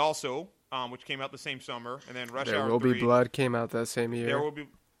movie also, which came out the same summer, and then Rush Hour 3. There Will Be Blood came out that same year. There will be,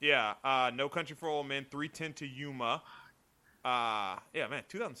 No Country for Old Men, 3:10 to Yuma. Yeah, man,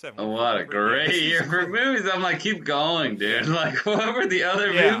 2007. What a great year for movies. I'm like, keep going, dude. Like, what were the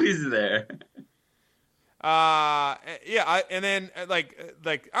other movies there? I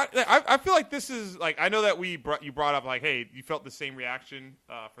feel like this is like, I know that you brought up like, hey, you felt the same reaction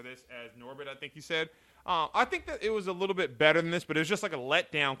for this as Norbit, I think you said. I think that it was a little bit better than this, but it was just like a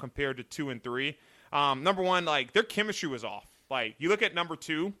letdown compared to 2 and 3. Number one, like their chemistry was off. Like you look at number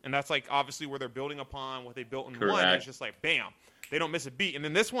 2, and that's like obviously where they're building upon what they built in 1. It's just like bam, they don't miss a beat. And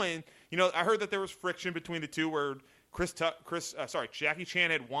then this one, I heard that there was friction between the two where Jackie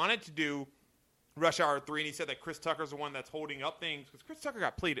Chan had wanted to do Rush Hour 3, and he said that Chris Tucker's the one that's holding up things because Chris Tucker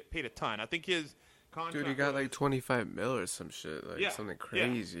got paid a ton. I think his contract. Dude, he got like 25 mil or some shit, something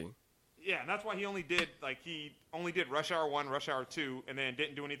crazy. Yeah, and that's why he only did Rush Hour 1, Rush Hour 2, and then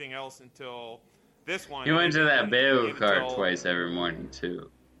didn't do anything else until this one. He went to that bail card twice every morning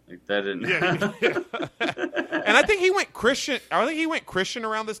too. Like that didn't. Yeah. And I think he went Christian.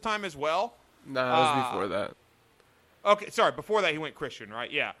 Around this time as well. Nah, it was before that. Okay, sorry. Before that, he went Christian,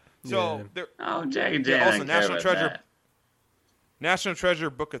 right? Yeah. So Jackie Chan. Also, National Treasure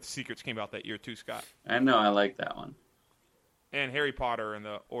Book of Secrets came out that year too, Scott. I know. I like that one. and Harry Potter and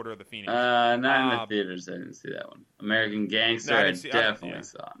the Order of the Phoenix. Not in the theaters. I didn't see that one. American Gangster. No, I I didn't see- I- definitely yeah.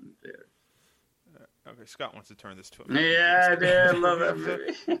 saw it in the theater. Okay, Scott wants to turn this to a Yeah, dude, I love that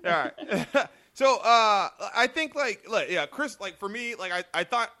movie. All right. So, I think Chris, for me, I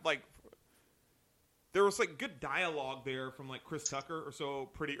thought there was good dialogue there from Chris Tucker or so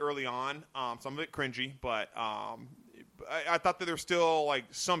pretty early on. Some of it cringy, but I thought that there's still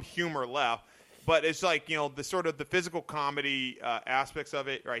some humor left. But it's the sort of the physical comedy aspects of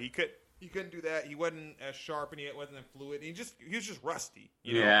it, right? He couldn't do that. He wasn't as sharp and he wasn't as fluid. He was just rusty.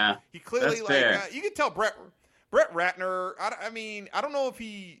 You know? Yeah, He clearly that's fair. you could tell Brett Ratner. I don't know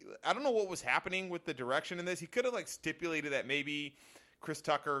I don't know what was happening with the direction in this. He could have stipulated that maybe Chris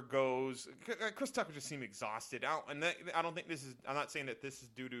Tucker goes. Chris Tucker just seemed exhausted. I don't think this is. I'm not saying that this is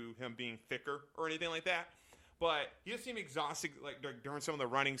due to him being thicker or anything like that. But he just seemed exhausted, during some of the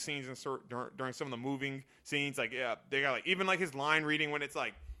running scenes and during some of the moving scenes. They got even his line reading when it's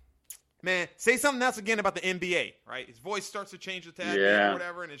man, say something else again about the NBA, right? His voice starts to change a tad bit or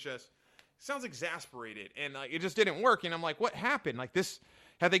whatever, and it's just sounds exasperated, and it just didn't work. And I'm like, what happened?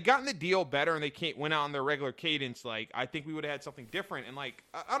 Had they gotten the deal better and they went out on their regular cadence, I think we would have had something different. And I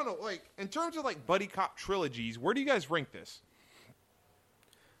don't know, in terms of buddy cop trilogies, where do you guys rank this?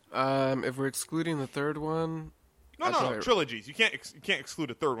 If we're excluding the third one, No, trilogies. You can't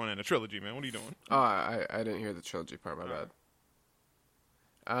exclude a third one in a trilogy, man. What are you doing? Oh, I didn't hear the trilogy part. My bad.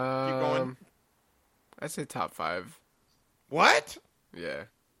 Keep going. I'd say top 5. What? Yeah.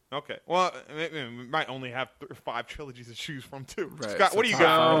 Okay. Well, we might only have 5 trilogies to choose from too. Right, Scott, so what do you top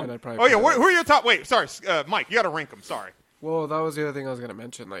got? 5, and I'd probably Oh yeah, put who are your top? Wait, sorry, Mike. You got to rank them. Sorry. Well, that was the other thing I was gonna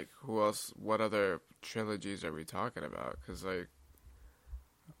mention. Who else? What other trilogies are we talking about? Because all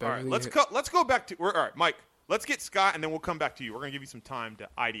right, let's go back to. All right, Mike. Let's get Scott, and then we'll come back to you. We're gonna give you some time to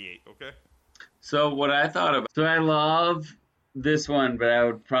ideate. Okay. So what I thought about. So I love this one, but I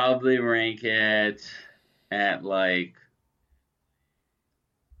would probably rank it at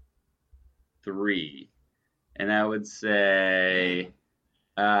 3, and I would say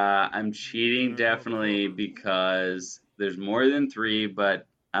I'm cheating definitely because there's more than 3, but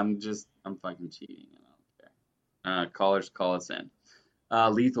I'm fucking cheating. I don't care. Callers, call us in.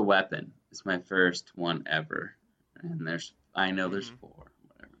 Lethal Weapon is my first one ever, and I know there's 4,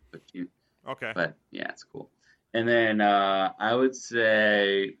 whatever, but yeah, it's cool. And then I would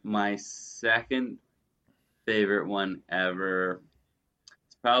say my second favorite one ever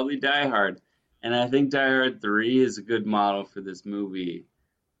is probably Die Hard. And I think Die Hard 3 is a good model for this movie.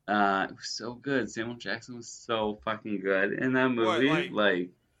 It was so good. Samuel Jackson was so fucking good in that movie.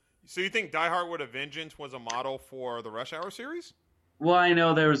 So you think Die Hard with a Vengeance was a model for the Rush Hour series? Well, I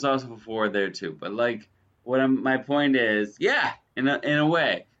know there was also 4 there too, but my point is, yeah, in a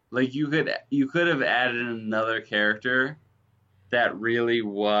way. You could have added another character that really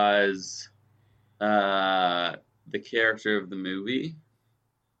was the character of the movie,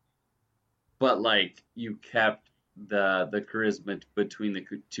 but you kept the charisma between the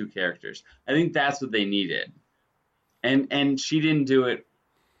 2 characters. I think that's what they needed, and she didn't do it.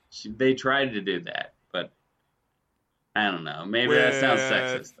 They tried to do that, but I don't know. Maybe that sounds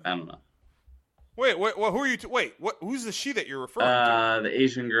sexist. I don't know. Wait, who are you? Who's the she that you're referring to? The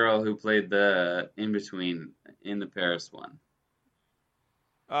Asian girl who played the in-between in the Paris one.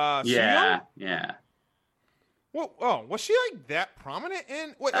 Yeah. Well, was she that prominent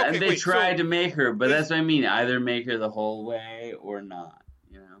in? They tried to make her, but that's what I mean. Either make her the whole way or not.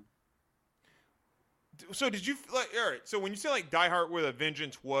 So did you all right? So when you say Die Hard with a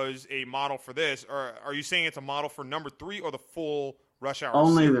Vengeance was a model for this, or are you saying it's a model for number 3 or the full Rush Hour?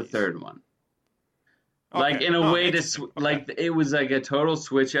 Only series? The third one. Okay. In a way it was a total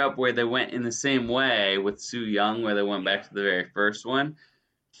switch up where they went in the same way with Soo Young, where they went back to the very first one.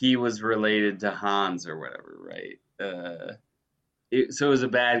 He was related to Hans or whatever, right? So it was a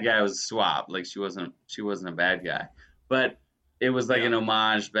bad guy. It was a swap. She wasn't a bad guy, but it was an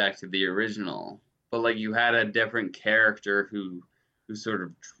homage back to the original. But you had a different character who sort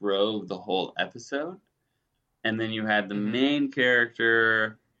of drove the whole episode, and then you had the main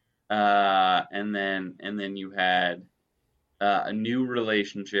character. And then you had a new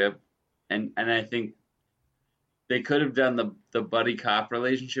relationship, and I think they could have done the buddy cop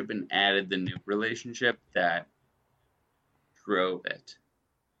relationship and added the new relationship that drove it.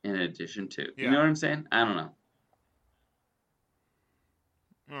 In addition to, you know what I'm saying? I don't know.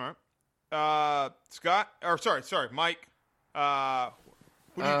 All right, Scott, or sorry, Mike.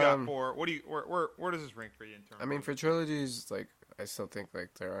 Who do you got for? What do you? Where does this rank for you in terms? For trilogies, I still think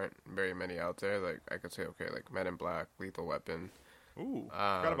there aren't very many out there. I could say Men in Black, Lethal Weapon. Ooh,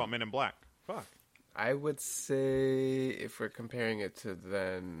 forgot about Men in Black. Fuck. I would say if we're comparing it to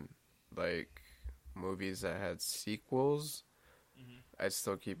then, like, movies that had sequels, I'd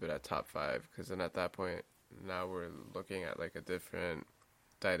still keep it at top 5, because then at that point, now we're looking at, like, a different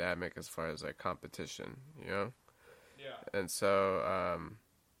dynamic as far as, like, competition, you know? Yeah. And so,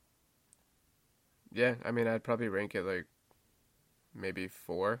 yeah, I mean, I'd probably rank it, like, maybe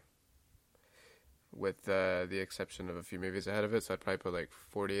 4, with the exception of a few movies ahead of it, so I'd probably put, like,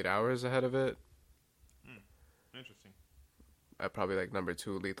 48 Hours ahead of it. Interesting. I'd probably like number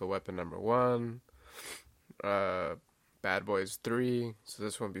 2, Lethal Weapon number 1, Bad Boys 3, so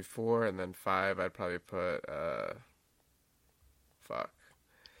this one be 4, and then 5 I'd probably put, fuck.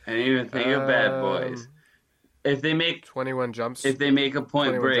 I didn't even think of Bad Boys. If they make 21 Jumps. If they make a Point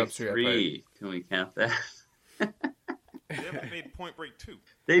 21 Break Jump Street, 3, can we count that? They haven't made Point Break 2.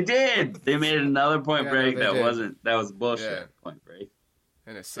 They did. They made another Point Yeah, Break no, they that did. was bullshit. Yeah. Point Break.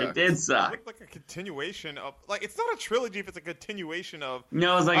 And it It sucked. did It suck. looked like a continuation of, like, it's not a trilogy if it's a continuation of.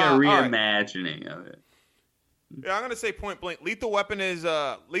 No, it was like a all right. reimagining of it. Yeah, I'm gonna say point blank. Lethal Weapon's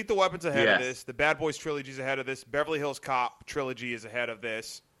ahead of Yes. this. The Bad Boys trilogy is ahead of this. Beverly Hills Cop trilogy is ahead of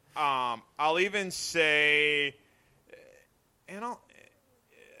this. I'll even say, and I'll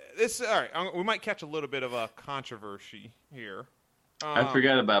this. All right, we might catch a little bit of a controversy here. I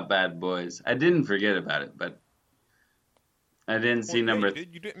forgot about Bad Boys. I didn't forget about it, but I didn't see number. You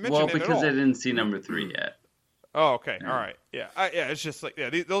didn't mention Well, it at because all. I didn't see number 3 yet. Oh, okay. Yeah. All right. Yeah. Yeah. It's just like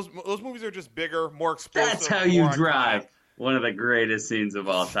those movies are just bigger, more explosive. That's how you more drive iconic. one of the greatest scenes of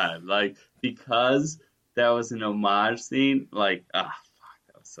all time. Like, because that was an homage scene. Like, fuck,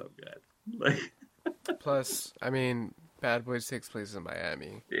 that was so good. Like, Plus, I mean, Bad Boys takes place in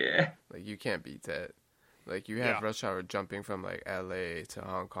Miami. yeah. Like, you can't beat that. Like, you have Yeah. Rush Hour jumping from, like, L.A. to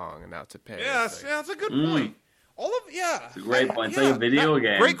Hong Kong and out to Paris. Yeah, like, that's a good Mm. point. All of It's a great point. It's like a video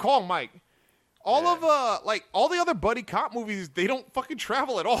game. Great call, Mike. All Yeah. of like all the other buddy cop movies, they don't fucking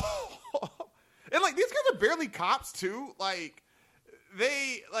travel at all. And like these guys are barely cops too. Like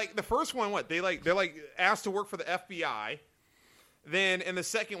they like the first one, they're asked to work for the FBI. Then in the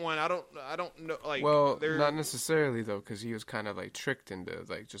second one, I don't know. Like, well, they're not necessarily, though, because he was kind of, like, tricked into,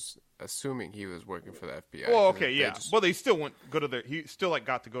 like, just assuming he was working for the FBI. well, 'cause okay, they yeah. just- Well, they still go to their. He still like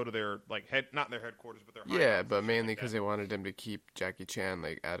got to go to their like not their headquarters, but their Yeah, hideouts but and shit mainly like because that. they wanted him to keep Jackie Chan,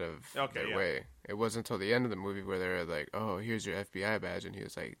 like, out of Okay, their yeah. way. It wasn't until the end of the movie where they were like, oh, here's your FBI badge. And he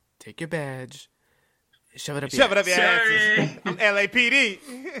was like, take your badge, shove it up Shove it up your Sorry. ass. I'm LAPD.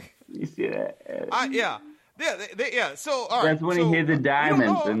 You see that? Yeah. Yeah, yeah. So, all right. That's when so, he hid the we don't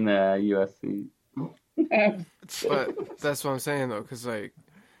diamonds know. in the UFC. But that's what I'm saying, though, because, like,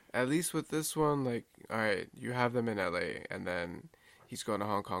 at least with this one, like, all right, you have them in LA, and then he's going to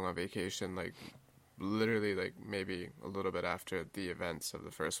Hong Kong on vacation, like, literally, like, maybe a little bit after the events of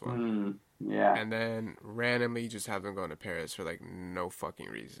the first one. Yeah. And then randomly just have them going to Paris for, like, no fucking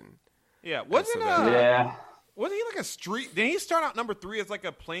reason. Yeah, wasn't Yeah. wasn't he like a street? Did he start out number 3 as like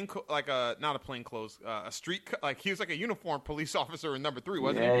a not a plainclothes, a street? Like he was like a uniformed police officer in number 3,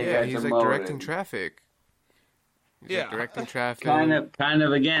 wasn't Yeah, he? he Yeah, got he's, like, demoted. directing traffic. He's, Yeah. like, directing traffic. Kind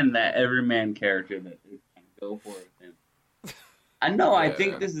of again that everyman character that they kind of go for with him. I know. I Yeah.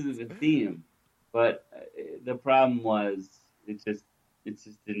 think this is the theme, but the problem was it just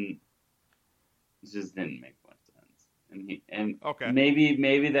didn't make much sense. And Okay.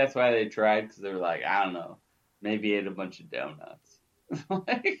 maybe that's why they tried, because they were like, I don't know, maybe he ate a bunch of donuts.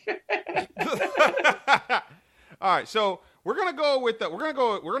 All right, so we're gonna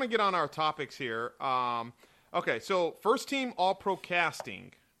get on our topics here. Okay, so first team All Pro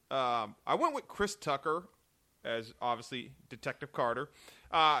casting. I went with Chris Tucker as obviously Detective Carter.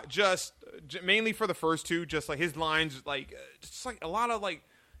 Just mainly for the first two, just like his lines, like just like a lot of like.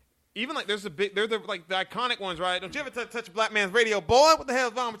 Even like they're the iconic ones, right? Don't you ever touch a black man's radio, boy? What the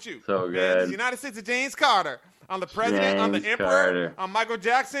hell's wrong with you? So Man, good. it's the United States of James Carter. I'm the president. I'm the James emperor. Carter. I'm Michael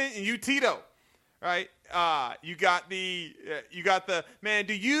Jackson, and you Tito, right? You got the man.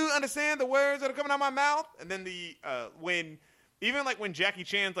 Do you understand the words that are coming out of my mouth? And then when Jackie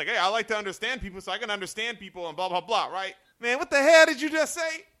Chan's like, hey, I like to understand people, so I can understand people, and blah blah blah, right? Man, what the hell did you just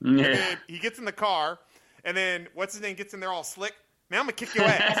say? And Yeah. then he gets in the car, and then what's his name gets in there all slick. Man, I'm gonna kick your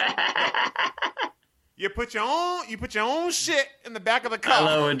ass. You put your own shit in the back of the car. I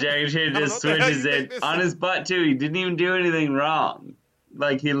love when Jackie Chan I don't just know what the hell switches you it think this on is. his butt too. He didn't even do anything wrong.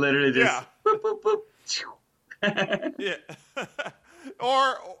 Like he literally just Yeah. boop, boop, boop. Yeah.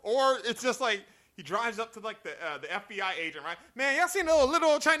 or it's just like he drives up to like the FBI agent, right? Man, y'all seen the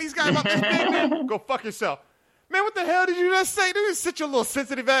little old Chinese guy about this big, man? Go fuck yourself. Man, what the hell did you just say? Dude, sit your little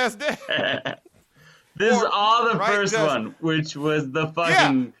sensitive ass down. This is Or- all the right, first just- one, which was the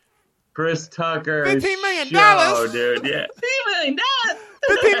fucking Chris Tucker $15 million? show, dude. Yeah, $15 million.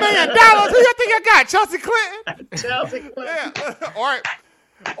 $15 million? Who you think I got? Chelsea Clinton? Chelsea Clinton. Yeah.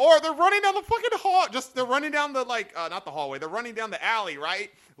 Or they're running down the fucking hall. They're running down the not the hallway. They're running down the alley, right?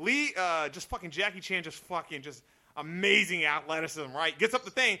 Lee, just fucking Jackie Chan, just amazing athleticism, right? Gets up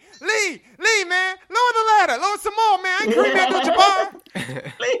the thing. Lee, man, lower the ladder, lower some more, man. I ain't coming back to Jabbar.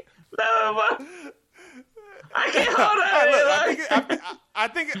 Lee, lower. I can't hold it. I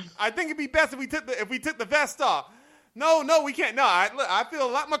think it'd be best if we took the vest off. No, we can't. No, I feel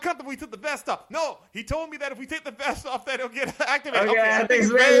a lot more comfortable if we took the vest off. No, he told me that if we take the vest off, that it'll get activated. Okay, I think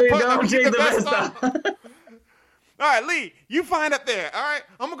it's maybe very important don't that we take the vest off. All right, Lee, you find up there. All right,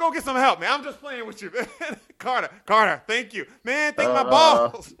 I'm gonna go get some help, man. I'm just playing with you, Carter. Thank you, man. Thank my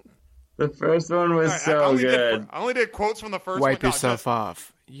balls. The first one was so good. I only did quotes from the first Wipe one. yourself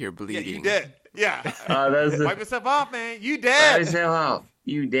off. You're bleeding. Yeah, you dead. Yeah. That's Wipe yourself off, man. You Wipe dead. yourself off.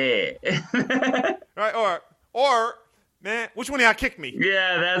 You dead. Right, or man, which one of y'all kicked me?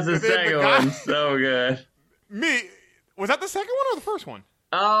 Yeah, that's the And then second the guy- one. So good. Me. Was that the second one or the first one?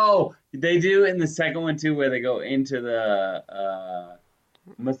 Oh, they do in the second one too, where they go into the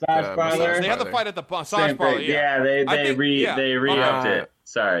massage parlor. They had the fight at the massage parlor. Yeah. they I think- they re-upped Okay. it.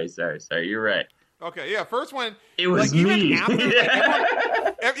 Sorry. You're right. Okay, yeah. First one. It was even me. after,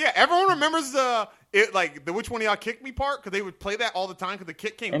 everyone remembers the which one of y'all kicked me part because they would play that all the time because the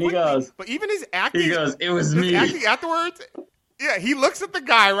kick came And he quickly. goes- But even his acting, He goes, "It was his me." acting afterwards. Yeah, he looks at the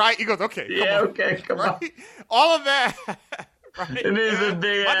guy, right? He goes, "Okay, Yeah, come on." okay, come on. Right? All of that. Right? And he's a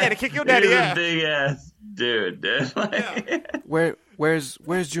big My ass. daddy kick your daddy he's ass. a big ass dude. Like, Where's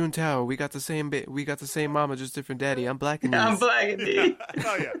Juntao? We got the same mama, just different daddy. I'm black and I'm black and D.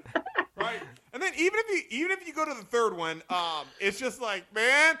 Hell yeah. Right. And then even if you go to the third one, it's just like,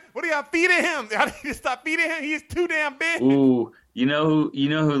 man, what are y'all feeding him? Y'all need to stop feeding him. He is too damn big. Ooh, you know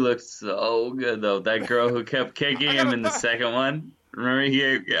who looks so good though? That girl who kept kicking him in the second one.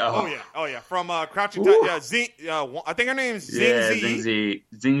 Remember Oh yeah. From Crouching Ooh. Tiger. I think her name's Zing Yeah, Z.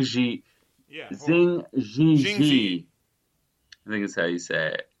 Zing Yeah. Zing Jing-Ji. I think that's how you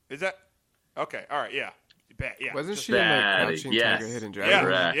say it. Is that okay? All right. Yeah. Bet. Yeah. Wasn't Just- she in like Daddy, Crouching yes. Tiger, Hidden Yeah. Dragon?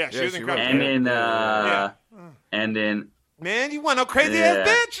 Correct. Yeah. She was in Crouching And Tiger. in and in Man, you want no crazy Yeah. ass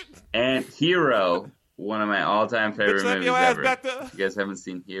bitch? and Hero, one of my all-time favorite Bitch, slap movies your ass ever. back to. You guys haven't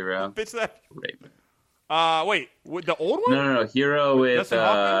seen Hero? Bitch, slap. Great. Wait. With the old one? No. Hero with Dustin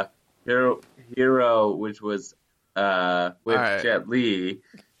Hoffman? Hero, which was with Alright. Jet Li,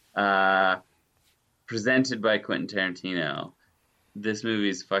 presented by Quentin Tarantino. This movie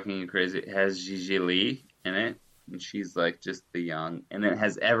is fucking crazy. It has Gigi Lee in it, and she's like just the young, and it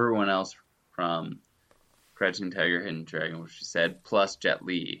has everyone else from Crouching Tiger, Hidden Dragon, which she said, plus Jet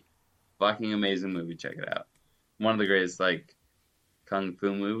Li. Fucking amazing movie. Check it out. One of the greatest like kung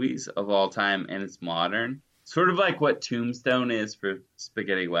fu movies of all time, and it's modern. Sort of like what Tombstone is for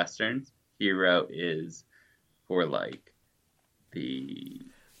spaghetti westerns. Hero is for like the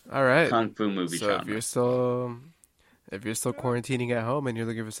All right. kung fu movie So genre. if you're still quarantining at home and you're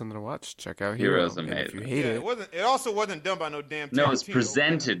looking for something to watch, check out Hero's Hero. And if you amazing. hate Yeah, it, it also wasn't done by no damn Tarantino. No, it's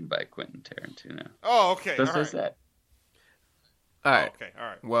presented by Quentin Tarantino. Oh, okay. That's all what I right. said. all right. Okay, all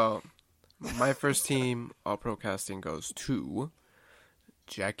right. Well, my first team all pro casting goes to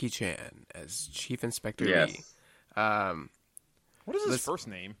Jackie Chan as Chief Inspector Lee. Yes. What is his Let's- first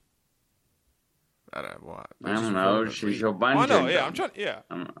name? I don't know what. I don't know. She's a bunch Oh no, of yeah, them. I'm trying. Yeah.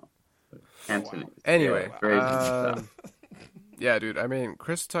 I don't know. Cantonese. Anyway, Yeah, crazy stuff. yeah, dude. I mean,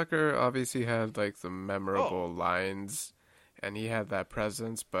 Chris Tucker obviously had like the memorable Oh. lines, and he had that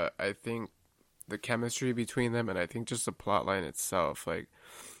presence. But I think the chemistry between them, and I think just the plot line itself, like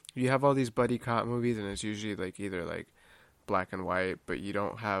you have all these buddy cop movies, and it's usually like either like black and white, but you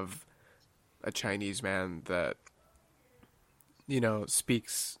don't have a Chinese man that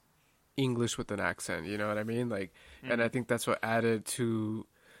speaks English with an accent. You know what I mean? Like, and I think that's what added to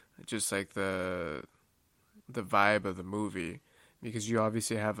just like the vibe of the movie, because you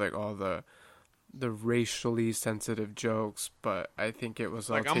obviously have like all the racially sensitive jokes, but I think it was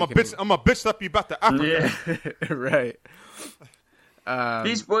all Like I'm taken- a bitch slap you about the Africa. Yeah. right.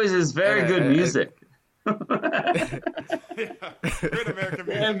 Beach Boys is very and good music. Great American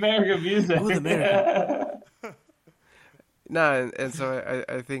music. American music. Oh, the American. No, and so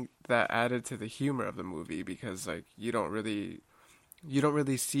I think that added to the humor of the movie, because like you don't really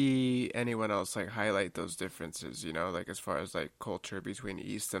see anyone else like highlight those differences, like as far as like culture between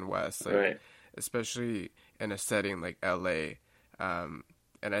East and West, like Right. especially in a setting like LA. And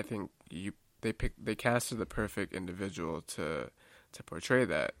I think they casted the perfect individual to portray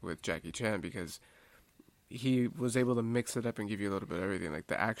that with Jackie Chan, because he was able to mix it up and give you a little bit of everything. Like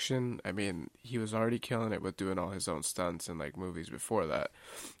the action, I mean, he was already killing it with doing all his own stunts and like movies before that.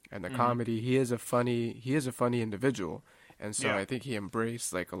 And the comedy, he is a funny individual. And so Yeah. I think he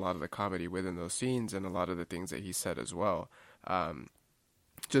embraced like a lot of the comedy within those scenes and a lot of the things that he said as well.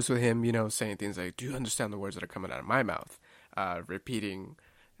 Just with him, you know, saying things like, "Do you understand the words that are coming out of my mouth?" Repeating,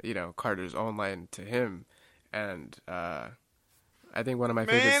 you know, Carter's own line to him. And I think one of my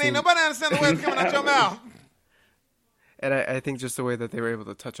favorite Man, scenes... ain't nobody understand the words coming out your mouth. And I think just the way that they were able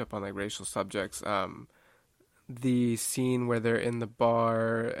to touch up on like racial subjects, the scene where they're in the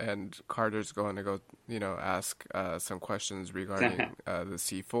bar and Carter's going to go, you know, ask some questions regarding the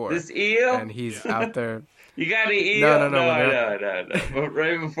C4. This eel? And he's out there You got to eel? No. But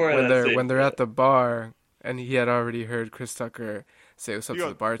right before that, when they're at the bar, and he had already heard Chris Tucker say what's up He to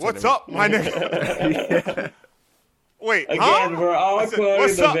goes, the bartender. "What's up, my nigga?" Wait, again, huh? we're all I said, quoting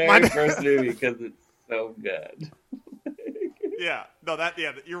 "What's the up, my very nigga?" first movie because it's so good. Yeah, no,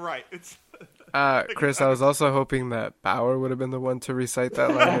 you're right. It's Chris, I was also hoping that Bauer would have been the one to recite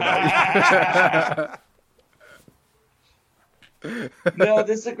that line. No,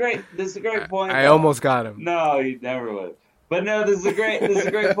 this is a great point. I though. almost got him. No, you never would. But no, this is a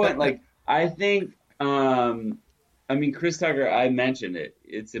great point. Like, I think, I mean, Chris Tucker, I mentioned it.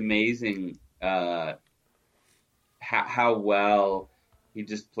 It's amazing how well he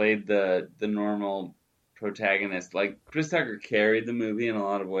just played the normal protagonist. Like, Chris Tucker carried the movie in a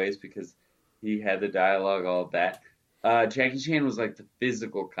lot of ways because he had the dialogue, all of that. Jackie Chan was like the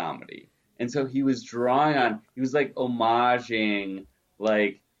physical comedy. And so he was he was like homaging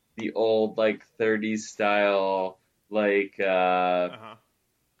like the old like 30s style like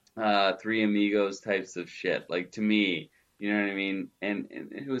Three Amigos types of shit. Like, to me, you know what I mean? And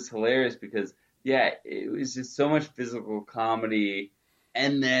it was hilarious because it was just so much physical comedy,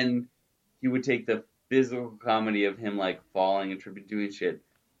 and then he would take the physical comedy of him like falling and tripping, doing shit,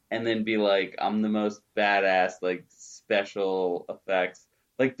 and then be like, "I'm the most badass like special effects."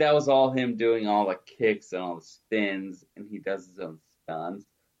 Like, that was all him doing all the kicks and all the spins, and he does his own stunts.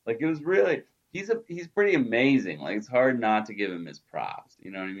 Like, it was really, he's pretty amazing. Like, it's hard not to give him his props.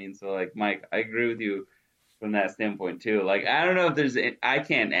 You know what I mean? So, like, Mike, I agree with you from that standpoint too. Like, I don't know if I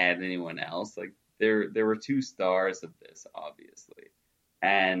can't add anyone else. Like, there were 2 stars of this, obviously,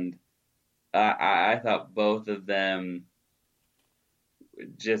 and I thought both of them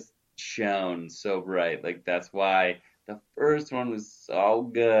just shone so bright. Like, that's why the first one was so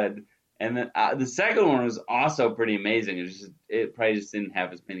good, and then the second one was also pretty amazing. It probably just didn't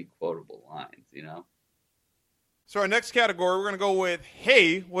have as many quotable lines, you know. So our next category, we're gonna go with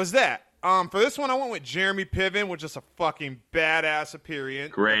 "Hey, was that?" For this one, I went with Jeremy Piven, with just a fucking badass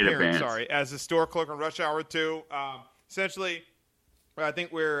appearance. Great appearance. Sorry, as the store clerk on Rush Hour 2. Essentially, I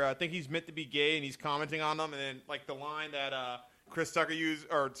think he's meant to be gay, and he's commenting on them, and then like the line that Chris Tucker used,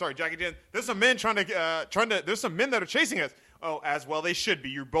 Jackie Chan. There's some men there's some men that are chasing us. Oh, as well they should be.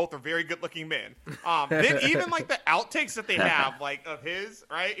 You both are very good-looking men. Then even like the outtakes that they have, like of his,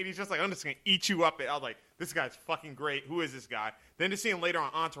 right? And he's just like, "I'm just gonna eat you up." I was like, "This guy's fucking great. Who is this guy?" Then to see him later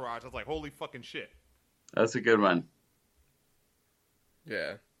on Entourage, I was like, "Holy fucking shit!" That's a good one.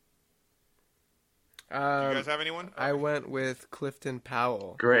 Yeah. Do you guys have anyone? I went with Clifton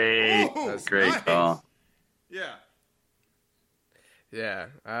Powell. Great, Ooh, that's great nice. call. Yeah. Yeah.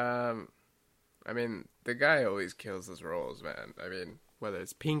 I mean, the guy always kills his roles, man. I mean, whether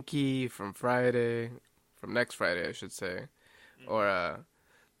it's Pinky from next Friday, I should say, or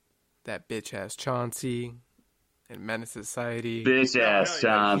that bitch-ass Chauncey in Menace Society. Bitch-ass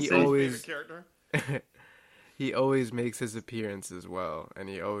Chauncey. He always- Favorite character? He always makes his appearance as well, and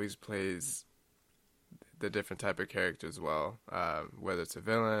he always plays the different type of characters well, whether it's a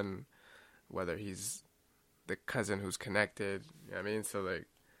villain, whether he's the cousin who's connected. You know what I mean? So, like,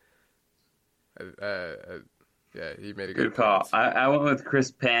 yeah, he made a Good call. appearance. I went with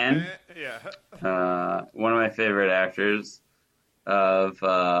Chris Penn. Yeah. One of my favorite actors of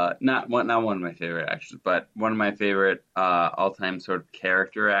not one of my favorite actors, but one of my favorite all-time sort of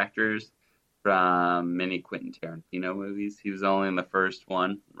character actors from many Quentin Tarantino movies. He was only in the first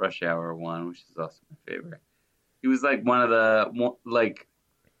one, Rush Hour 1, which is also my favorite. He was like one of the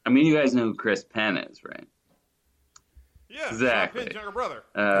I mean, you guys know who Chris Penn is, right? Yeah. Exactly. Sean Penn's younger brother.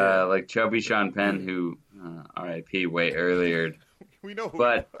 Like chubby Sean Penn, who R.I.P. way earlier. We know who.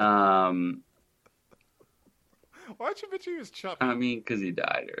 But Why'd you mention he was chubby? I mean, because he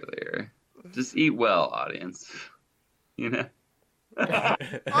died earlier. Just eat well, audience. You know. All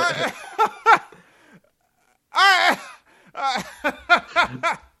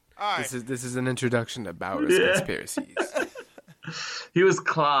right. This is an introduction to Bauer's conspiracies. He was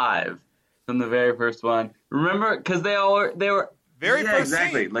Clive. from the very first one. Remember, because they were Very yeah, first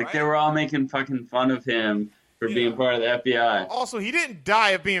exactly. scene, Like right? they were all making fucking fun of him for being part of the FBI. Also, he didn't die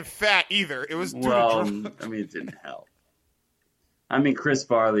of being fat either. It was due Well, to drugs. I mean, it didn't help. I mean, Chris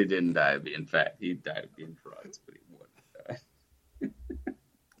Farley didn't die of being fat. He died of being drugs, but he wouldn't die.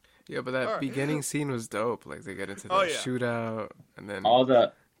 Yeah, but that All right. beginning scene was dope. Like they get into the Oh, yeah. shootout, and then All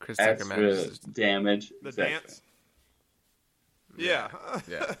the Chris Tucker extra manages. damage. The Exactly. dance. Yeah.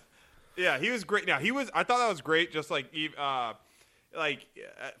 Yeah. Yeah, he was great. Now I thought that was great. Just like,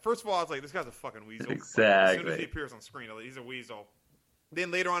 first of all, I was like, this guy's a fucking weasel. Exactly. As soon as he appears on screen, he's a weasel.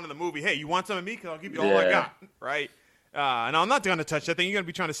 Then later on in the movie, hey, you want some of me? Because I'll give you all I Yeah. got, right? And I'm not going to touch that thing. You're going to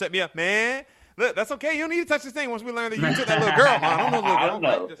be trying to set me up, man. Look, that's okay. You don't need to touch this thing once we learn that you took that little girl. I don't know the little girl. I don't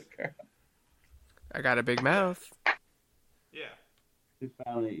know. Right? Just- I got a big mouth. yeah. He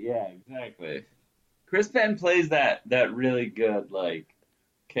finally, yeah, exactly. Chris Penn plays that really good like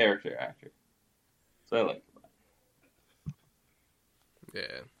character actor, so I like him.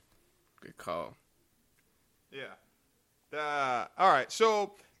 Yeah. Good call. Yeah. All right.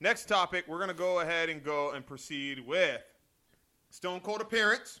 So next topic, we're gonna go ahead and proceed with Stone Cold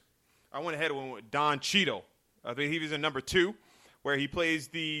appearance. I went ahead and went with Don Cheadle. I think he was in number 2, where he plays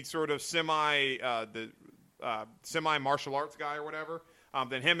the sort of semi martial arts guy or whatever.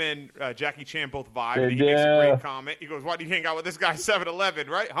 Then him and Jackie Chan both vibe. And he makes a great comment. He goes, "Why do you hang out with this guy 7-Eleven,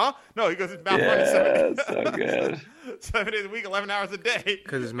 right? Huh? No." He goes, "His mouth running 7 days, so good. 7 days a week, 11 hours a day."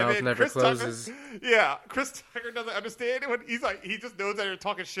 'Cause his And mouth then never Chris Tucker- closes. Chris Tucker doesn't understand it when he's like, he just knows that you're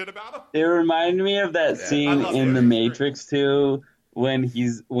talking shit about him. It reminded me of that Yeah. I scene love in it. The Matrix too, when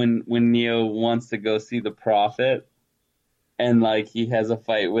Neo wants to go see the Prophet, and like he has a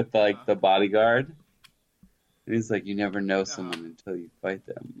fight with like the bodyguard. And he's like, you never know someone until you fight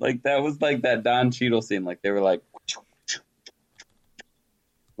them. Like that was like that Don Cheadle scene. Like they were like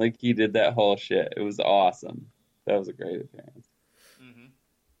he did that whole shit. It was awesome. That was a great appearance.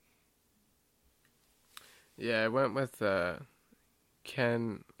 Yeah, I went with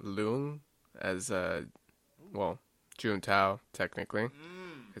Ken Leung as Juntao technically,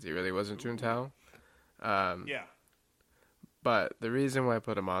 because he really wasn't Juntao. Yeah. But the reason why I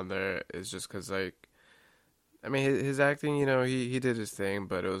put him on there is just because, like, I mean, his acting, you know, he did his thing,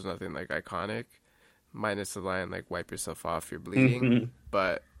 but it was nothing, like, iconic. Minus the line, like, wipe yourself off, you're bleeding.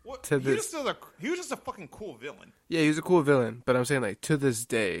 But What, to he this... he was just a fucking cool villain. Yeah, he was a cool villain. But I'm saying, like, to this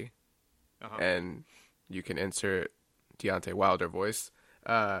day, Uh-huh. and you can insert Deontay Wilder voice,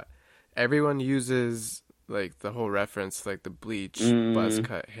 everyone uses, like, the whole reference, like, the bleach, buzz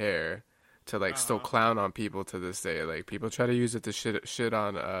cut hair to, like, still clown on people to this day. Like, people try to use it to shit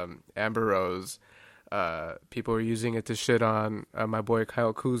on Amber Rose. People were using it to shit on my boy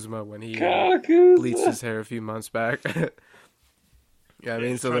Kyle Kuzma when he bleached his hair a few months back. Yeah, I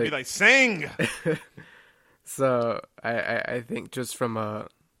mean, so trying to be like, sing. so I think just from a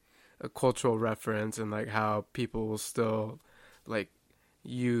cultural reference and like how people will still like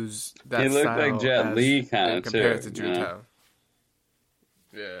use that He looked style like Jet as- Li kinda and compare it too, to you know?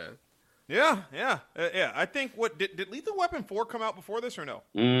 Juntao. Yeah. Yeah. I think did Lethal Weapon 4 come out before this or no?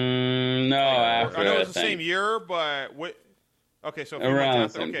 No, after I know it was the think. same year, but okay, so a few Around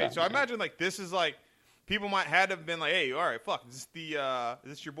months the after. same Okay, time, so I yeah. imagine like this is like people might have been like, hey, all right, fuck, is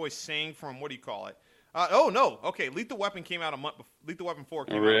this your boy Sang from what do you call it? Oh no, okay, Lethal Weapon came out a month. Lethal Weapon 4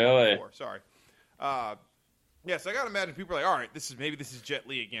 came out a month Really? before. Sorry. Yes, I gotta imagine people are like, all right, this is Jet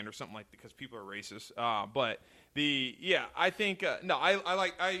Li again or something like because people are racist. But I think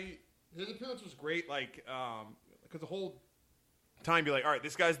his appearance was great. Like because the whole time be like, all right,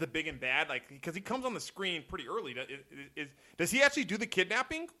 this guy's the big and bad. Like because he comes on the screen pretty early. Does he actually do the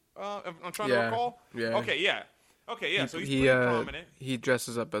kidnapping? I'm trying to Yeah. recall. Yeah. Okay. Yeah. Okay. Yeah. So he's he pretty prominent. he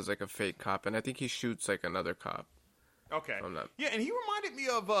dresses up as like a fake cop, and I think he shoots like another cop. Okay. I'm not- Yeah, and he reminded me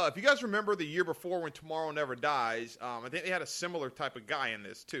of if you guys remember the year before when Tomorrow Never Dies. I think they had a similar type of guy in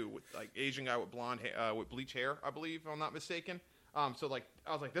this too, with like Asian guy with blonde hair, with bleach hair, I believe, if I'm not mistaken. So like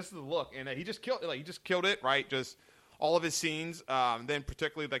I was like, this is the look, and he just killed it, right? Just all of his scenes. Then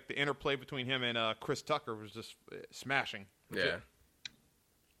particularly like the interplay between him and Chris Tucker was just smashing. Yeah.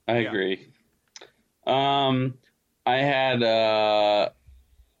 I Yeah. agree. I had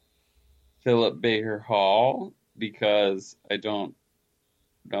Philip Baker Hall because I don't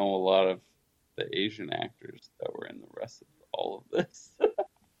know a lot of the Asian actors that were in the rest of all of this.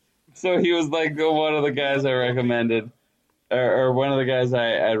 So he was like one of the guys I recommended, or one of the guys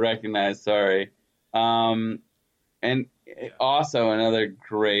I recognized, sorry. And also another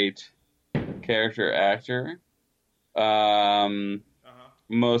great character actor.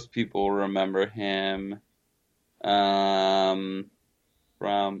 Most people remember him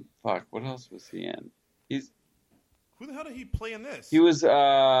from what else was he in? Who the hell did he play in this? He was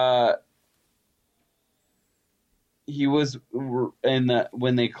in the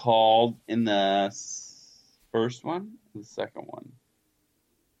when they called in the first one, the second one.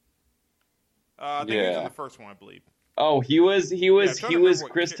 I think he was in the first one, I believe. Oh, he was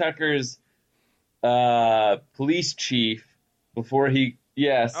Chris Tucker's police chief before he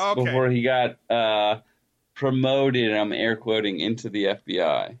got promoted. I'm air quoting into the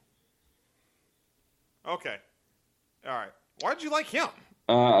FBI. Okay, all right. Why'd you like him?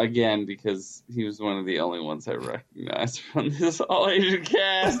 Again, because he was one of the only ones I recognized from this all-Asian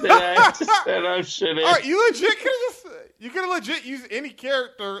cast, and I just said I'm shitting. All right, you could have legit used any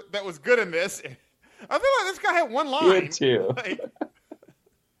character that was good in this. I feel like this guy had one line. Good too. Like,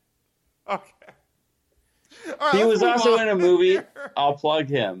 okay. All right, He was also on. in a movie. I'll plug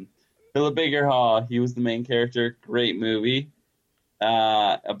him. Philip Baker Hall. He was the main character. Great movie.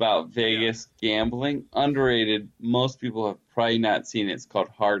 About Vegas gambling. Underrated. Most people have probably not seen it. It's called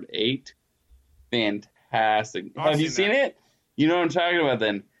Hard 8. Fantastic. Have you seen it? You know what I'm talking about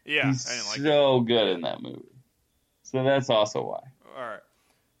then? Yeah, He's I didn't like so good in that movie. So that's also why. All right.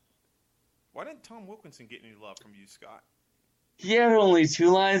 Why didn't Tom Wilkinson get any love from you, Scott? He had only 2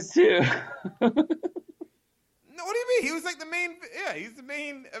 lines too. No, what do you mean? He was like the main. Yeah, he's the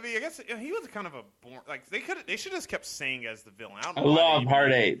main. I mean, I guess he was kind of a born. Like they should have just kept saying as the villain. I love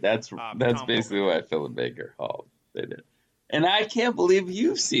Hard 8. That's basically why Philip Baker Hall did it. And I can't believe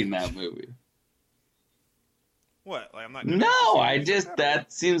you've seen that movie. What? Like I'm not. No, that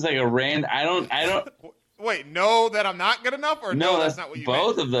seems like a random. I don't. Wait, no, that I'm not good enough, or no, that's not what you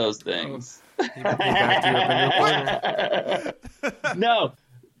both meant? of those things. He backed you up in your corner. No.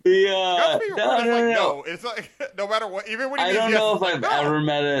 No. It's like no matter what, even when he I don't know if I've ever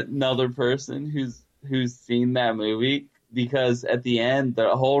met another person who's seen that movie, because at the end,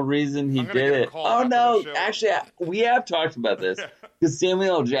 the whole reason he did it. Oh no, actually, we have talked about this because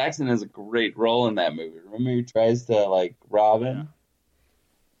Samuel L. Jackson has a great role in that movie. Remember, he tries to rob him. Yeah.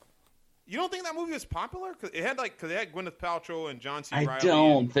 You don't think that movie was popular? Because it had Gwyneth Paltrow and John C. Reilly. I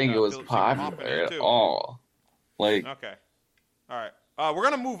don't think it was popular at all. Okay, all right. We're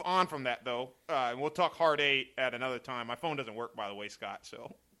gonna move on from that though, and we'll talk Hard 8 at another time. My phone doesn't work, by the way, Scott.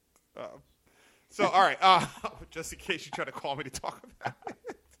 So all right. Just in case you try to call me to talk about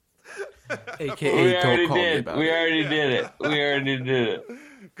it. AKA, don't call me about it. We already did it.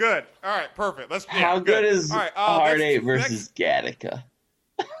 Good. All right. Perfect. How good is Hard 8 versus Gattaca?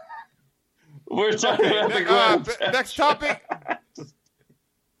 We're talking about the Grudge. Next topic.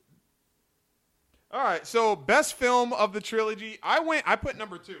 All right, so best film of the trilogy. I put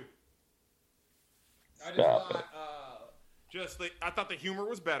number 2. I thought the humor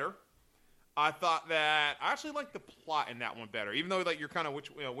was better. I thought that I actually liked the plot in that one better, even though you're kind of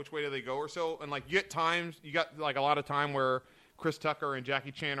which way do they go or so, and you got a lot of time where Chris Tucker and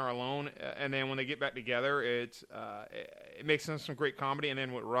Jackie Chan are alone, and then when they get back together, it makes some great comedy, and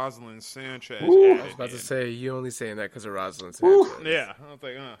then with Rosalind Sanchez. I was about to say you only saying that because of Rosalind Sanchez. Yeah, I was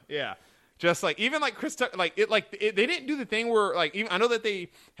like, yeah. Just even Chris Tucker, they didn't do the thing where I know that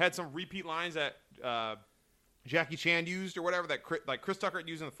they had some repeat lines that Jackie Chan used or whatever that Chris Tucker had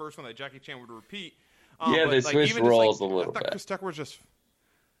used in the first one that Jackie Chan would repeat. They switched roles a little bit. Chris Tucker was just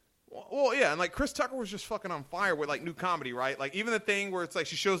and Chris Tucker was just fucking on fire with new comedy, right? Even the thing where it's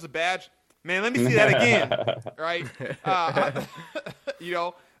she shows the badge, man, let me see that again, right?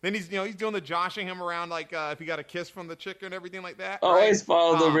 Then he's doing the joshing him around if he got a kiss from the chick and everything like that. Always right?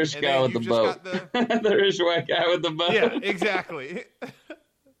 follow the rich guy with the boat. The rich white guy with the boat. Yeah, exactly.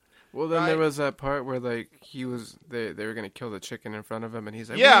 Well, then there was that part where they were gonna kill the chicken in front of him, and he's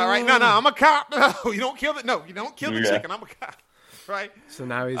like, "Yeah, right. No, I'm a cop. No, you don't kill the chicken. I'm a cop." Right. So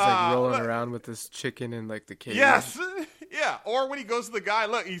now he's rolling around with this chicken in the cage. Yes. Yeah. Or when he goes to the guy,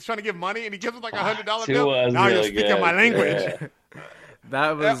 look, he's trying to give money, and he gives him $100 bill. Now you're speaking my language. Yeah.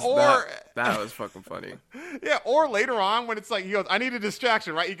 That was fucking funny. Yeah, or later on when it's he goes, I need a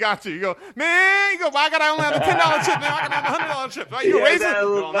distraction, right? You got to. You go, man, I got to only have a $10 chip, man. I got to have a $100 chip. Right? You a racist?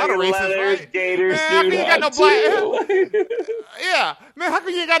 No, I'm not a racist, right? Gators, man, how come you got no black? Yeah, man, how come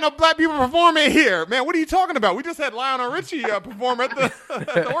you ain't got no black people performing here? Man, what are you talking about? We just had Lionel Richie perform at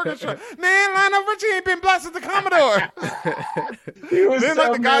the orchestra. Man, Lionel Richie ain't been black since the Commodore. He was then,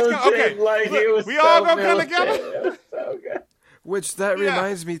 so the guys come, okay, look, we all go come together. So good. Which that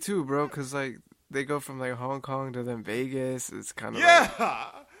reminds me too, bro, because they go from Hong Kong to then Vegas. It's kind of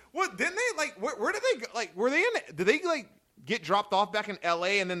What didn't they where did they go? Were they in? Did they get dropped off back in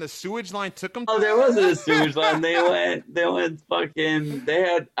L.A. and then the sewage line took them? Oh, there wasn't a sewage line. They went fucking.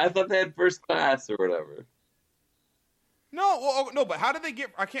 I thought they had first class or whatever. No, well, no, but how did they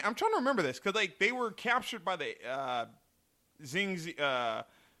get? I'm trying to remember this because like they were captured by the Zhang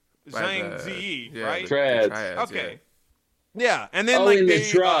Ziyi, yeah, right? the Triads. triads, Okay. Yeah, and then Oh, like in the they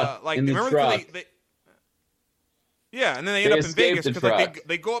truck. like In the remember truck. they yeah, and then they They end up in escaped Vegas the because like truck.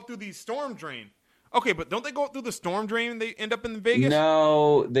 they go up through the storm drain. Okay, but don't they go up through the storm drain and they end up in Vegas?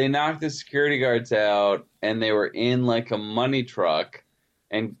 No, they knocked the security guards out, and they were in like a money truck,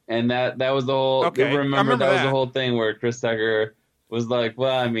 and that was the whole. Okay, I remember remember that was the that. whole thing where Chris Tucker was like,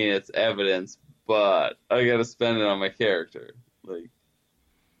 "Well, I mean, it's evidence, but I got to spend it on my character." Like,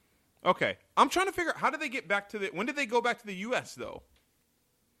 Okay, I'm trying to figure out how did they get back to the. When did they go back to the U.S. though?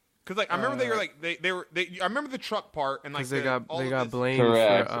 Because like I remember they were like I remember the truck part and like because they all of got this- blamed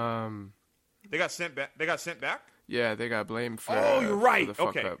Correct. for They got sent back. They got sent back. yeah, they got blamed for Oh, you're right. for the fuck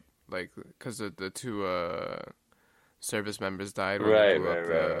Okay. up, like because the two service members died when right, they blew up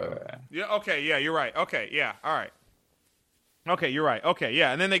the right. Yeah. Okay. Yeah. You're right. Okay. Yeah. All right. Okay. You're right. Okay.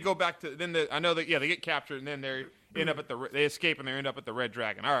 Yeah. And then they go back to I know that they get captured and then they end up at they escape and they end up at the Red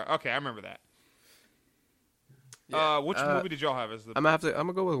Dragon. All right. Okay. I remember that. Yeah. Which movie did y'all have as the? I'm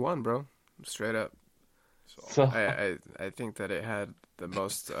gonna go with one, bro. Straight up. So I think that it had the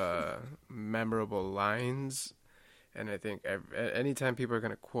most memorable lines, and I think anytime people are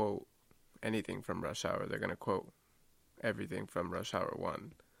gonna quote anything from Rush Hour, they're gonna quote everything from Rush Hour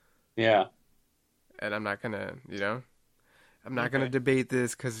 1. yeah, And I'm not gonna, I'm not gonna debate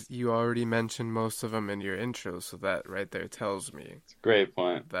this because you already mentioned most of them in your intro, so that right there tells me it's a great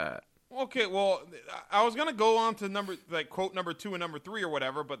point. that. Okay, well, I was gonna go on to quote number 2 and number 3 or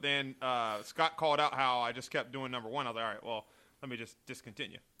whatever, but then Scott called out how I just kept doing number 1. I was like, all right, well, let me just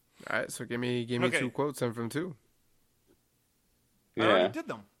discontinue. All right, so give me Okay. 2 quotes and from 2. I already Yeah, did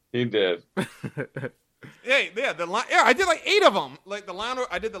them. he did. Hey, yeah, I did like 8 of them. Like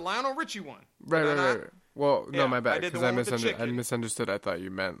I did the Lionel Richie one. Right. Did I not? Well, no, Yeah, my I bad, did the because one with the I chicken. misunderstood. I thought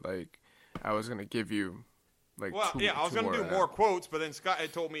you meant like I was gonna give you like Well, two, yeah, I was two gonna do more quotes, but then Scott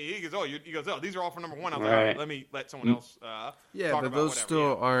had told me he goes, oh, these are all for number 1. I was like, all right, Right. let me let someone else. Yeah, talk but about those whatever, still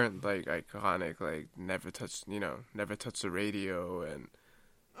yeah. aren't like iconic. Like never touch the radio and.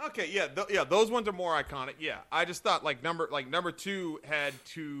 Okay, yeah, those ones are more iconic. Yeah, I just thought like number 2 had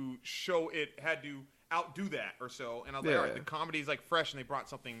to outdo that or so, and I was like, all right, Yeah. the comedy's like fresh, and they brought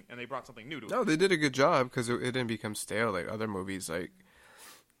something new to it. No, they did a good job because it didn't become stale like other movies. Like,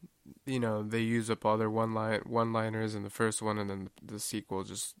 they use up all their one-liners in the first one, and then the sequel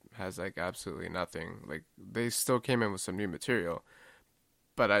just has like absolutely nothing. Like they still came in with some new material,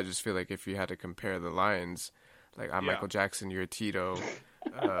 but I just feel like if you had to compare the lines, like I'm Yeah. Michael Jackson, you're Tito,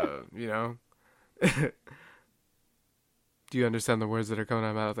 do you understand the words that are coming out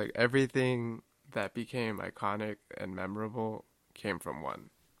of my mouth? Like everything that became iconic and memorable came from 1.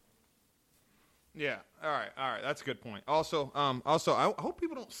 Yeah, all right, that's a good point. Also, I hope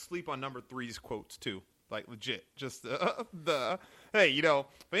people don't sleep on number 3's quotes too. Like legit, just the hey,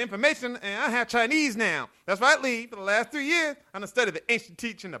 for information, and I have Chinese now. That's right, Lee. For the last 3 years, I studied the ancient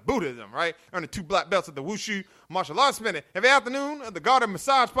teaching of Buddhism. Right, earning 2 black belts at the Wushu martial arts. Spending every afternoon at the Garden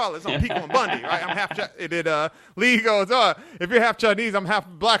Massage Parlors on Pico and Bundy. Right, I'm half. Lee goes, if you're half Chinese, I'm half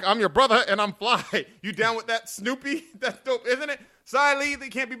black. I'm your brother, and I'm fly. You down with that, Snoopy? That's dope, isn't it? Sorry, Lee, they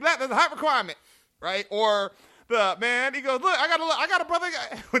can't be black. There's a height requirement. Right, or the man, he goes, look, I got a brother.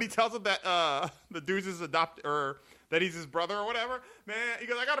 When he tells him that the dude's his adopted, or that he's his brother or whatever, man, he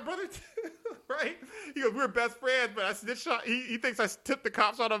goes, I got a brother too, right? He goes, we're best friends, but I snitched on. He thinks I tipped the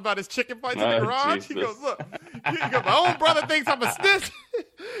cops on him about his chicken fights in the Oh, garage. He Jesus. goes, look, my own brother thinks I'm a snitch.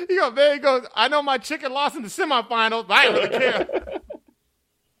 He goes, I know my chicken lost in the semifinals, but I don't really care.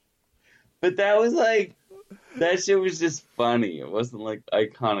 But that was like, that shit was just funny. It wasn't like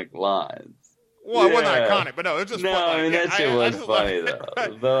iconic lines. Well, it wasn't Yeah. iconic, but no, it was just No, fun. I mean, that shit I was just funny, like-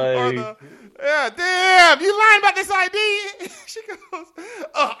 though. But, or like- yeah, damn, you lying about this ID? She goes,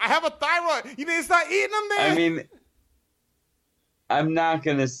 I have a thyroid. You need to start eating them then? I mean, I'm not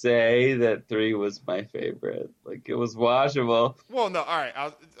going to say that 3 was my favorite. Like, it was watchable. well, no, all right.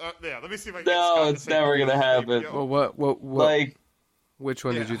 Let me see if I can get No, Scott to it's say never three gonna was his happen. favorite. Yo. Well, what Like, which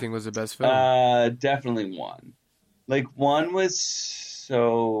one did Yeah. you think was the best film? definitely 1. Like, 1 was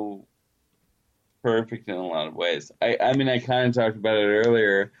so perfect in a lot of ways. I mean, I kind of talked about it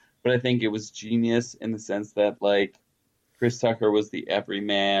earlier, but I think it was genius in the sense that, like, Chris Tucker was the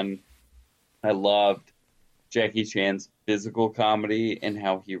everyman. I loved Jackie Chan's physical comedy and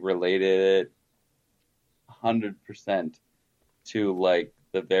how he related it 100% to, like,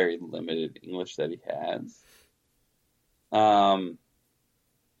 the very limited English that he has. And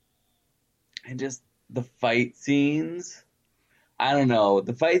just the fight scenes. I don't know.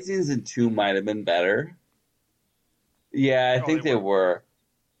 The fight scenes in 2 might have been better. Yeah, I Oh, think they they were. were.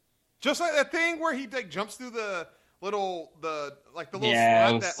 Just like that thing where he like jumps through the little Yeah, it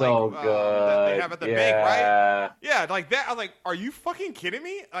slot was that so that they have good. at the bank, right? Yeah. Yeah, like that. I was like, "Are you fucking kidding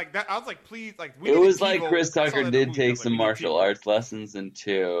me?" Like that. I was like, "Please, like we It needed was like TiVo." Chris I saw Tucker that in the did movie. I take was like, some "We need martial TiVo." arts lessons in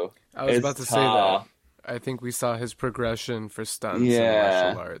two. I was It's about to say that. tough. I think we saw his progression for stunts Yeah.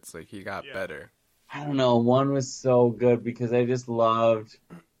 and martial arts. Like he got Yeah. better. I don't know. One was so good because I just loved.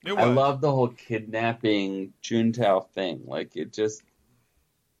 It was. I loved the whole kidnapping Juntao thing. Like it just.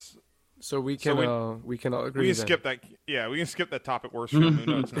 So we So can we can all agree. We can then. skip that. Yeah, we can skip that topic. Worst film.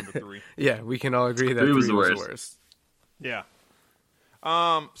 No, it's number 3. Yeah, we can all agree that Three 3 was was the the worst. worst.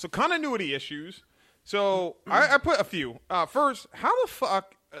 Yeah. So continuity issues. So I put a few. First, how the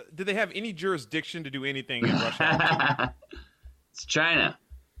fuck did they have any jurisdiction to do anything in Rush Hour 2? It's China.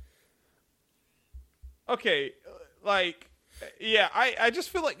 Okay, like, yeah, I just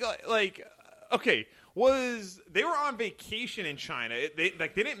feel like okay, they were on vacation in China? They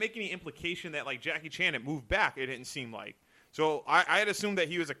didn't make any implication that like Jackie Chan had moved back. It didn't seem like. So I had assumed that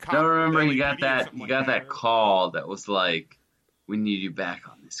he was a cop. No, with remember the you got LAPD or that. something You like got that call that was like, "We need you back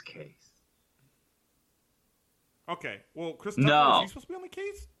on this case." Okay, well, Chris Tucker, No. was he supposed to be on the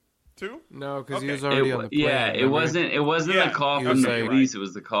case too? No, because he Okay. was already on the plane. Yeah, it remember? wasn't. It wasn't Yeah, the call he from was the like- police. It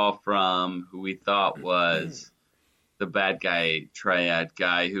was the call from who we thought was the bad guy, triad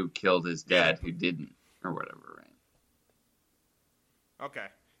guy who killed his dad, who didn't, or whatever. Right? Okay.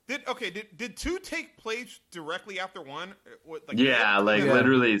 Did 2 take place directly after 1? Yeah, like Yeah.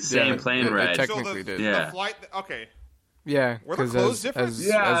 literally same Yeah, plane it ride. technically did. Yeah. The flight. Okay. Yeah, Were the because clothes different?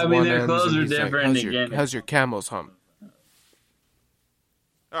 Yeah, I mean, one their ends clothes and are he's like, different how's again. how's your camel's hump?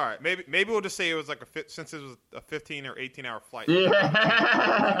 All right. Maybe we'll just say it was like since it was a 15 or 18-hour flight.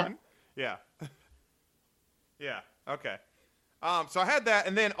 Yeah. Yeah. Yeah. Okay. So I had that,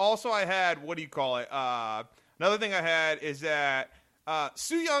 and then also I had what do you call it? Another thing I had is that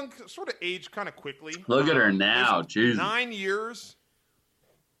Soo Young sort of aged kind of quickly. Look at her now, there's Jesus. 9 years.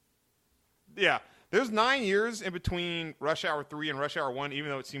 Yeah, there's 9 years in between Rush Hour 3 and Rush Hour 1, even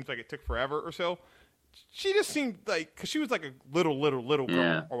though it seems like it took forever or so. She just seemed like, because she was like a little girl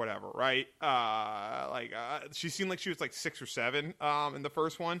Yeah. or whatever, right? She seemed like she was like 6 or 7 in the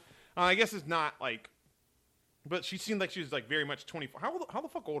first one. I guess it's not like, but she seemed like she was like very much 24. How the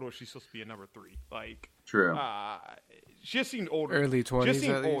fuck old was she supposed to be in number 3? Like, True. she just seemed older. Early 20s She just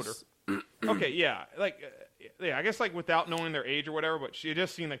seemed at older. least. Okay, yeah, yeah, I guess like without knowing their age or whatever, but she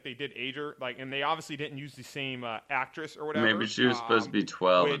just seemed like they did age her, like, and they obviously didn't use the same actress or whatever. Maybe she was supposed to be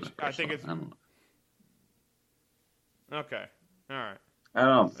 12. in which the I first think one. it's- I don't know. Okay, all right. I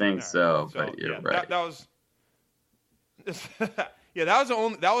don't think All right. so, but you're yeah, right. That was. Yeah, that was the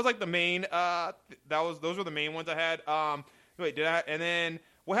only. That was like the main. Those were the main ones I had. Wait, did I? And then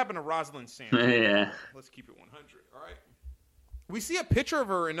what happened to Rosalind Sampson? Yeah. Let's keep it 100. All right. We see a picture of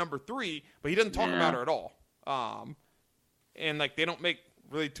her in number 3, but he doesn't talk Yeah. about her at all. And like they don't make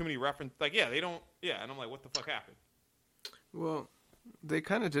really too many reference. Like yeah, they don't. Yeah, and I'm like, what the fuck happened? Well, they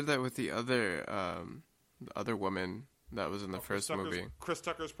kind of did that with the other woman that was in the first movie. Chris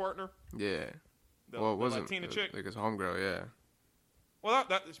Tucker's partner. Yeah. The, Well, it the wasn't Latina it was chick. like his homegirl. Yeah. Well,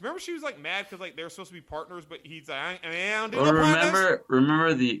 remember she was like mad because like they were supposed to be partners, but he's like, I don't do Well, no partners.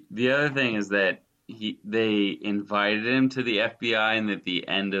 remember the other thing is that they invited him to the FBI, and at the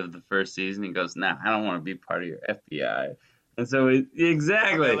end of the first season, he goes, "Nah, I don't want to be part of your FBI." And so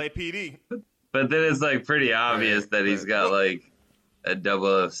exactly, LAPD. but then it's like pretty obvious that he's got like a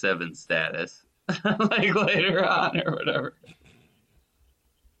 007 status, like later on or whatever.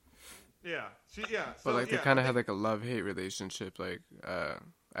 Yeah. Yeah. But So, like they yeah, kind I of had think- like a love-hate relationship. Like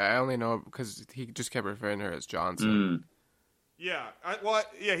I only know because he just kept referring to her as Johnson. Yeah.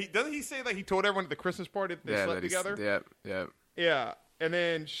 Doesn't he say that he told everyone at the Christmas party that they Yeah, slept that together? Yep. Yeah. And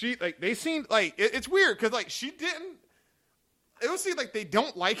then she like they seemed like it's weird because like she didn't. It would seem like they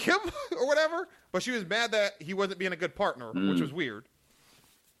don't like him or whatever, but she was mad that he wasn't being a good partner, which was weird.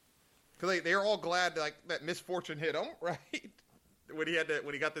 Because they were all glad like that misfortune hit him, right? When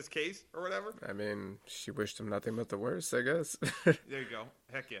he got this case or whatever. I mean, she wished him nothing but the worst, I guess. There you go.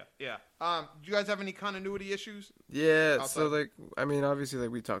 Heck yeah, yeah. Do you guys have any continuity issues? Yeah, Outside. so like I mean, obviously like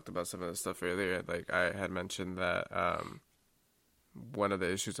we talked about some of the stuff earlier. Like I had mentioned that one of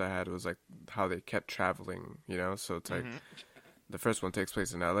the issues I had was like how they kept traveling, you know? So it's like the first one takes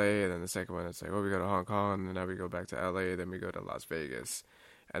place in LA, and then the second one it's like, oh, we go to Hong Kong, and then we go back to LA, then we go to Las Vegas.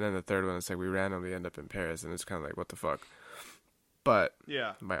 And then the third one it's like we randomly end up in Paris, and it's kind of like what the fuck. But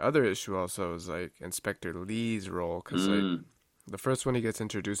Yeah. my other issue also is like Inspector Lee's role, because like the first one he gets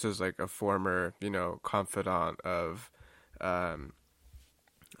introduced as like a former, you know, confidant of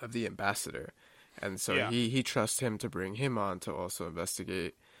the ambassador, and so Yeah. he trusts him to bring him on to also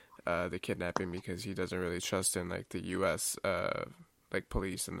investigate the kidnapping because he doesn't really trust in like the U.S. Like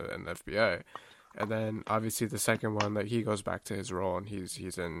police and the FBI. And then obviously the second one, like he goes back to his role and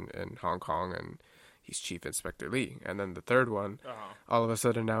he's in Hong Kong and he's Chief Inspector Lee. And then the third one, all of a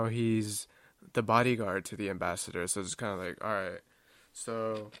sudden now he's the bodyguard to the ambassador. So it's kind of like, all right,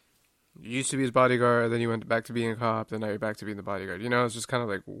 so you used to be his bodyguard, then you went back to being a cop, then now you're back to being the bodyguard. You know, it's just kind of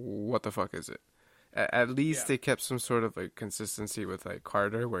like, what the fuck is it? At least they kept some sort of like consistency with like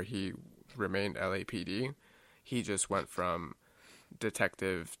Carter, where he remained LAPD. He just went from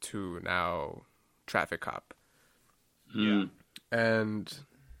detective to now traffic cop. Yeah. And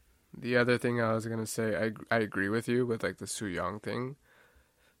the other thing I was gonna say, I agree with you with like the Su Yung thing,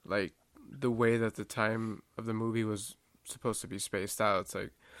 like the way that the time of the movie was supposed to be spaced out. It's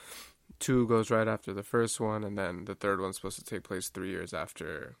like 2 goes right after the first one, and then the third one's supposed to take place 3 years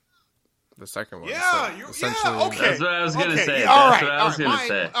after the second one. Yeah, So essentially, okay. That's what I was gonna say. Yeah, That's what I was gonna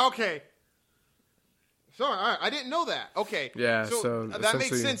say. Okay. Sorry, all right. I didn't know that. Okay. Yeah, so that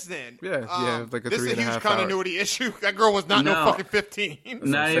makes essentially- sense then. Yeah, like a this is a 3.5 huge hour. continuity issue. That girl was not no No. fucking 15.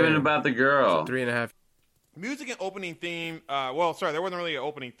 Not I'm even saying. about the girl. 3.5. Music and opening theme. Well, sorry, there wasn't really an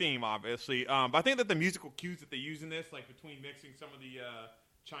opening theme, obviously. But I think that the musical cues that they use in this, like between mixing some of the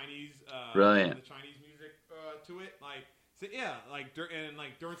Chinese, Brilliant. some of the Chinese music to it, like so, yeah, like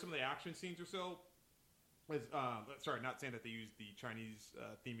during some of the action scenes or so. Was sorry, not saying that they used the Chinese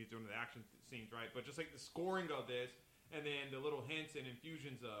theme music during the action scenes, right? But just like the scoring of this, and then the little hints and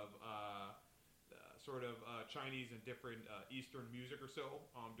infusions of sort of Chinese and different Eastern music or so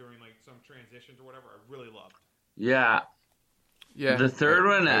during like some transitions or whatever, I really loved. Yeah. Yeah. The third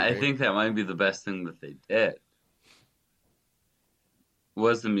one, I agree. think that might be the best thing that they did.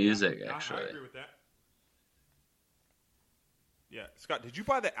 Was the music, I actually. agree with that. Yeah, Scott, did you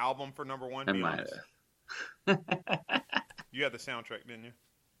buy the album for number one? I Be might honest. have. You had the soundtrack, didn't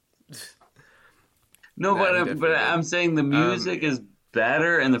you? No, Nah, but he I'm, definitely but did. I'm saying the music is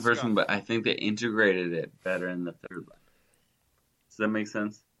better in the first Scott. one, but I think they integrated it better in the third one. Does that make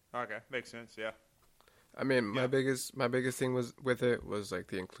sense? Okay, makes sense. Yeah. I mean, my Yeah. biggest thing was with it was like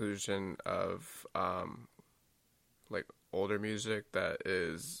the inclusion of like older music that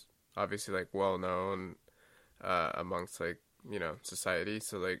is obviously like well known amongst like, you know, society.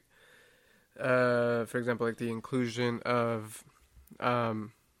 So like for example, like the inclusion of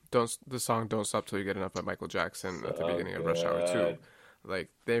the song "Don't Stop Till You Get Enough" by Michael Jackson at the beginning of Rush Hour 2. good. Like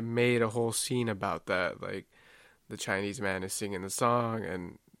they made a whole scene about that. Like the Chinese man is singing the song,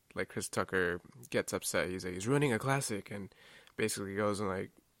 and like Chris Tucker gets upset. He's like, he's ruining a classic, and basically goes and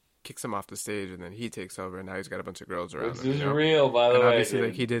like kicks him off the stage, and then he takes over, and now he's got a bunch of girls around This him. is You know? real, by the And way. obviously, dude.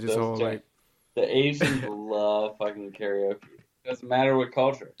 like he did his Those whole Chi- like The Asians love fucking karaoke. Doesn't matter what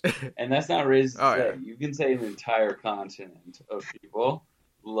culture. And that's not racist to Oh, say. yeah. You can say an entire continent of people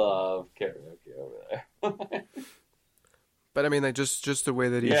love karaoke over there. But I mean, like just the way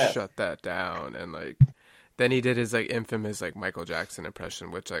that he Yeah. shut that down, and like then he did his like infamous like Michael Jackson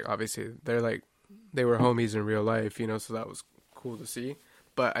impression, which like obviously they were homies in real life, you know, so that was cool to see.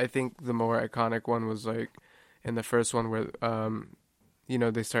 But I think the more iconic one was like in the first one where you know,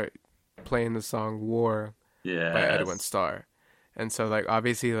 they start playing the song "War" Yeah. by Edwin Starr, and so like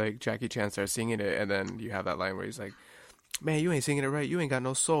obviously like Jackie Chan starts singing it, and then you have that line where he's like, "Man, you ain't singing it right. You ain't got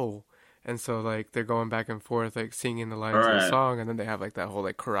no soul." And so like they're going back and forth like singing the lines of the Right. song, and then they have like that whole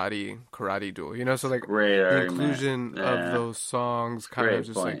like karate duel, you know. So like Great the argument. inclusion Yeah. of those songs kind Great of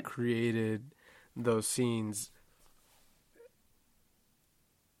just like point. created those scenes.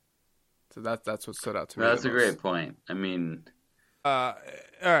 So that's what stood out to me. That's the a most. great point. I mean, All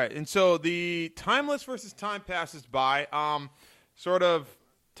right, and so the timeless versus time passes by. Sort of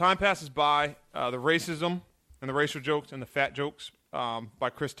time passes by. The racism and the racial jokes and the fat jokes by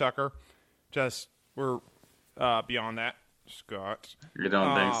Chris Tucker. Just we're beyond that, Scott. you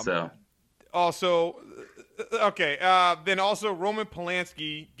don't think so. Also, okay. Then also Roman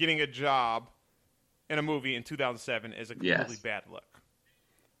Polanski getting a job in a movie in 2007 is a completely Yes. bad look.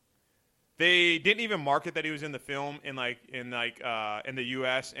 They didn't even market that he was in the film in the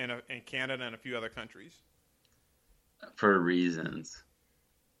U.S. and Canada and a few other countries. For reasons.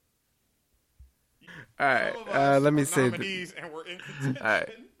 All right, Some of us let me are say. nominees and we're in contention. All right.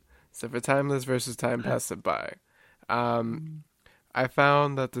 So for timeless versus time passed by, I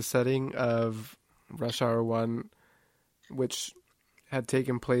found that the setting of Rush Hour 1, which had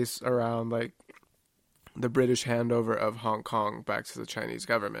taken place around like the British handover of Hong Kong back to the Chinese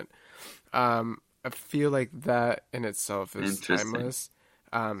government, I feel like that in itself is Interesting. timeless.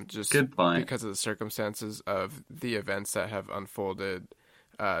 Just Good point. because of the circumstances of the events that have unfolded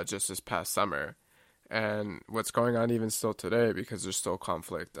just this past summer. and what's going on even still today, because there's still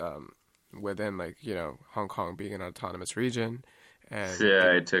conflict within, like, you know, Hong Kong being an autonomous region, and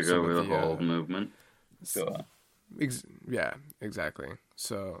CIA took some over of the whole movement. yeah, exactly.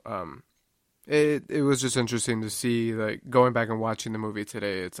 So it was just interesting to see, like, going back and watching the movie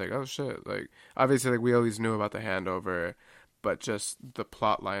today. It's like, oh shit, like, obviously, like, we always knew about the handover, but just the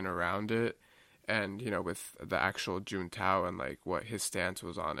plot line around it, and, you know, with the actual Juntao and, like, what his stance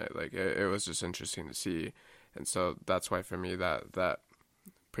was on it, like, it was just interesting to see. And so that's why for me that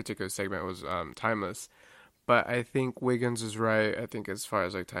particular segment was timeless. But I think Wiggins is right. I think as far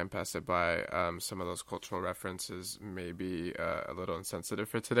as, like, time passed it by, some of those cultural references may be a little insensitive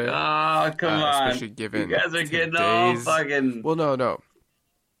for today. Oh, come on. Especially given you guys are getting all today's... fucking Well, no.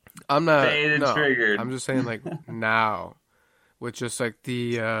 I'm not... faded No, triggered. I'm just saying, like, now, with just, like,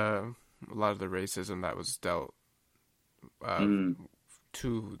 the... a lot of the racism that was dealt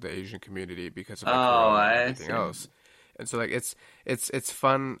to the Asian community because of, like, Corona and everything else. And so, like, it's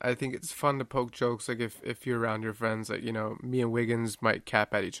fun. I think it's fun to poke jokes. Like, if you're around your friends, like, you know, me and Wiggins might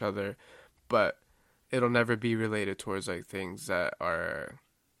cap at each other, but it'll never be related towards, like, things that are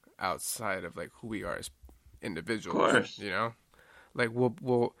outside of, like, who we are as individuals. Of course. You know, like,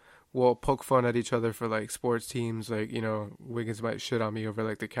 we'll poke fun at each other for, like, sports teams. Like, you know, Wiggins might shit on me over,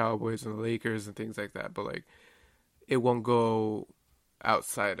 like, the Cowboys and the Lakers and things like that. But, like, it won't go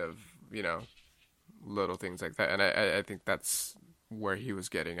outside of, you know, little things like that. And I think that's where he was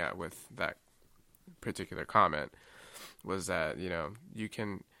getting at with that particular comment, was that, you know, you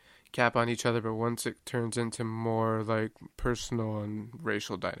can cap on each other, but once it turns into more, like, personal and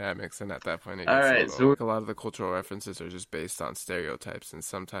racial dynamics, and at that point it gets like, a lot of the cultural references are just based on stereotypes, and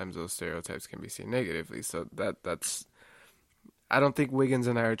sometimes those stereotypes can be seen negatively. So that's I don't think Wiggins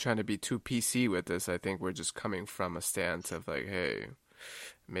and I are trying to be too PC with this. I think we're just coming from a stance of, like, hey,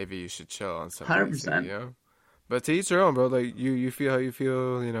 maybe you should chill on some 100%. You know? But to each their own, bro. Like, you feel how you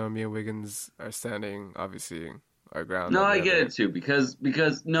feel. You know, me and Wiggins are standing, obviously, our ground. No, I get it too, because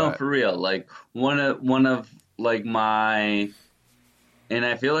no, for real. Like, one of like my, and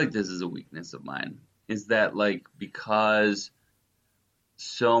I feel like this is a weakness of mine, is that, like, because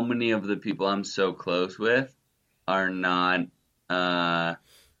so many of the people I'm so close with are not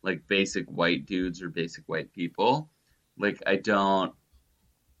like basic white dudes or basic white people. Like, I don't.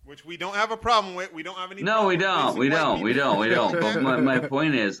 Which we don't have a problem with. We don't have any. No, we don't. We don't. But my Yeah.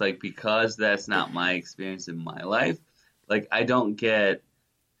 point is, like, because that's not my experience in my life, like, I don't get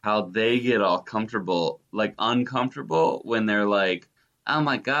how they get all comfortable, like, uncomfortable when they're like, oh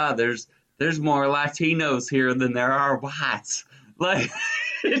my God, there's more Latinos here than there are whites. Like,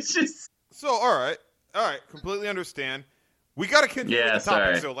 it's just. So, all right, completely understand. We got to continue with the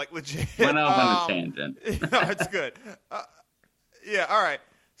topic, so, like, legit. Went off on a tangent. No, it's good. Yeah, all right.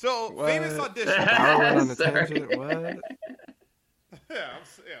 So, What? famous audition. Power went on a Sorry. tangent. What? I'm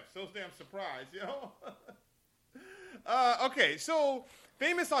so damn surprised, yo. Okay, so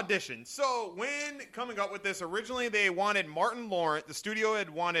famous audition. So when coming up with this, originally they wanted Martin Lawrence. The studio had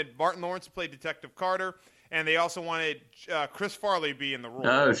wanted Martin Lawrence to play Detective Carter, and they also wanted Chris Farley to be in the role.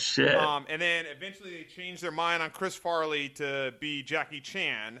 Oh, shit. And then eventually they changed their mind on Chris Farley to be Jackie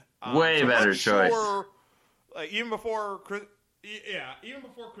Chan. Way so I'm better not choice. Sure, like, even before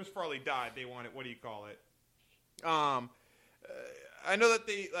Chris Farley died, they wanted, what do you call it? I know that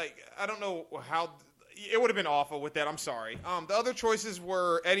they, like, I don't know how. It would have been awful with that. I'm sorry. The other choices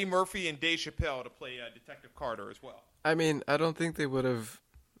were Eddie Murphy and Dave Chappelle to play Detective Carter as well. I mean, I don't think they would have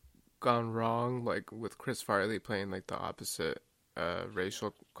gone wrong, like, with Chris Farley playing, like, the opposite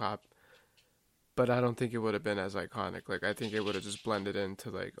racial cop. But I don't think it would have been as iconic. Like, I think it would have just blended into,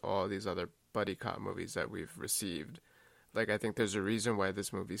 like, all these other buddy cop movies that we've received. Like, I think there's a reason why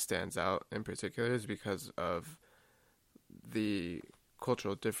this movie stands out in particular, is because of the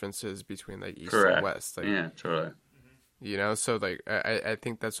cultural differences between, like, East Correct. and West. Like, Yeah, totally. you know, so, like, I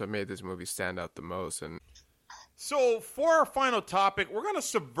think that's what made this movie stand out the most. And So for our final topic, we're going to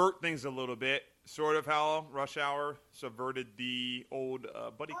subvert things a little bit, sort of how Rush Hour subverted the old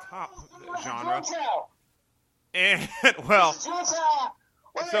buddy cop genre. And, well, so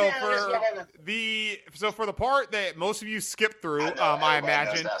for the part that most of you skipped through, I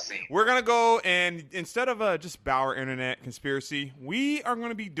imagine, we're going to go and instead of just Bauer Internet Conspiracy, we are going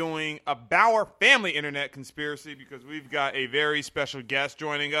to be doing a Bauer Family Internet Conspiracy because we've got a very special guest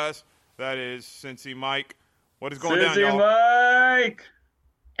joining us. That is Cincy Mike. What is going down, y'all? Mike!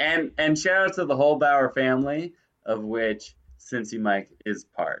 And shout out to the whole Bauer family, of which Cincy Mike is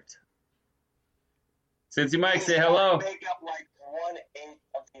part. Cincy Mike, say hello. Make up like 1/8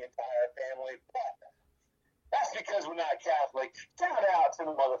 of the entire family, but that's because we're not Catholic. Shout out to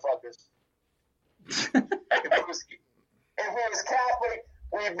the motherfuckers. If it was Catholic,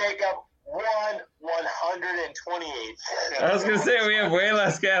 we'd make up 1/128th. I was gonna say we have way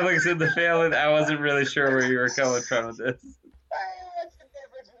less Catholics in the family. I wasn't really sure where you were coming from with this. That's the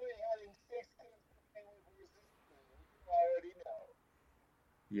difference between having 6 kids and versus 2. You already know.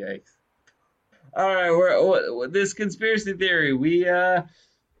 Yikes! All right, this conspiracy theory. We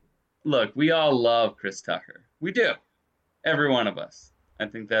look. We all love Chris Tucker. We do. Every one of us. I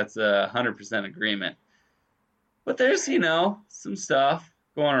think that's 100% agreement. But there's some stuff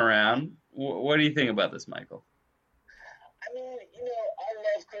going around. What do you think about this, Michael? I mean, I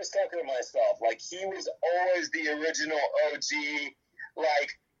love Chris Tucker myself. Like, he was always the original OG.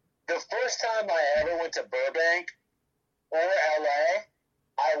 Like, the first time I ever went to Burbank or LA,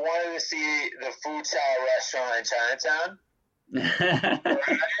 I wanted to see the Fu Chow restaurant in Chinatown.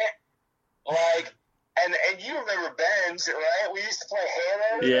 Right? Like, and you remember Ben's, right? We used to play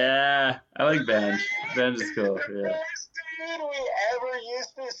Halo. Yeah, I like Ben. Ben's is cool. The Yeah. first dude we ever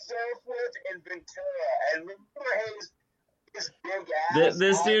used to surf with in Ventura. And remember his big ass?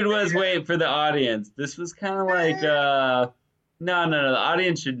 This dude was, wait, for the audience. This was kind of like, no, the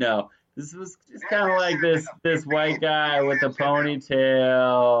audience should know. This was just kind of like this white guy with a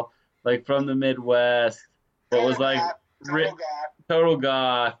ponytail, like from the Midwest, that was like total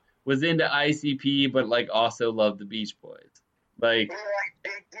goth, was into ICP, but like also loved the Beach Boys. Like, He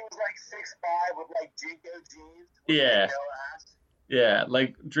was like 6'5" with like Jinko jeans. With Yeah. like no ass. yeah,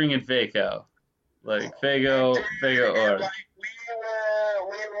 like drinking Fago. Like Fago And or, like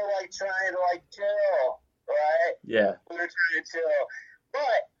we were like trying to like chill, right? yeah. We were trying to chill.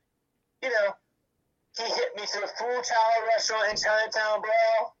 But, he hit me to the Fu Chow restaurant in Chinatown,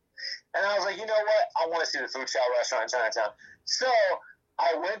 bro. And I was like, you know what? I want to see the Fu Chow restaurant in Chinatown. So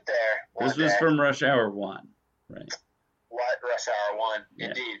I went there one This was day. from Rush Hour 1, right? What? Rush Hour 1, Yeah.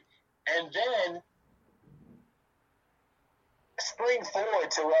 indeed. And then, spring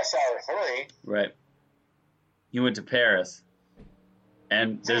forward to Rush Hour 3, Right. You went to Paris,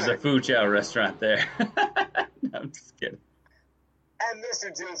 and there's a Fu Chow restaurant there. No, I'm just kidding. and Mr.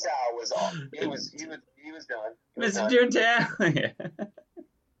 Jun Chow was on. He was done. He was Mr. done. Toontown.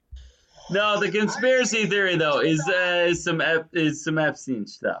 No, the conspiracy theory though is some Epstein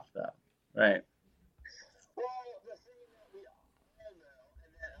stuff though, right? Well, the thing that we all know,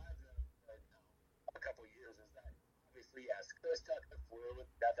 and that I've known for a couple years, is that obviously, yes, Chris Tucker flew with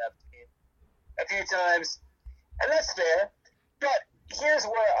Beth Epstein a few times, and that's fair. But here's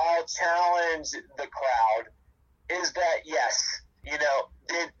where I'll challenge the crowd: is that yes,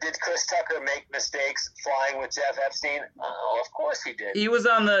 did Chris Tucker make mistakes flying with Jeff Epstein? Oh, of course he did. He was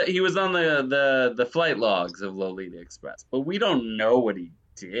on the flight logs of Lolita Express, but we don't know what he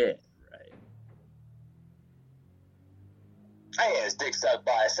did, right? I had his dick sucked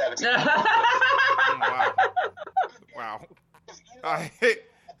by a 17. Wow. Wow.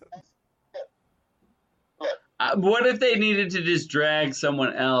 What if they needed to just drag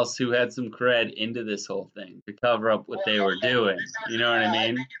someone else who had some cred into this whole thing to cover up what they were doing? You know what I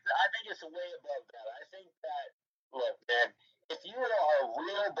mean? I think it's way above that. I think that, look, man, if you are a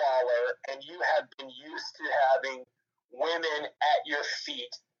real baller and you have been used to having women at your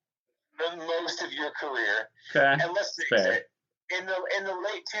feet most of your career, Okay. and let's face Fair. it, in the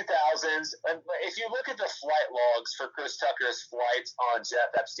late 2000s, if you look at the flight logs for Chris Tucker's flights on Jeff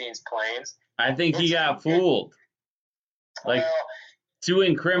Epstein's planes, I think he got fooled. Like, well, to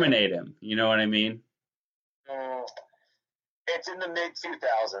incriminate him. You know what I mean? it's in the mid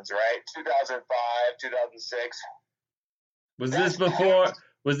 2000s, right? 2005, 2006.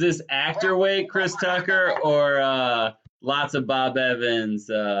 Was this actor weight Chris Tucker or lots of Bob Evans,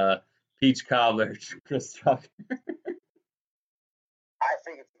 peach cobbler Chris Tucker? I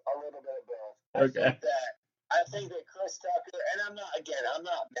think it's a little bit of both. Okay. I think that Chris Tucker, and I'm not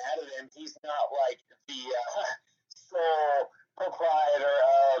mad at him. He's not like the sole proprietor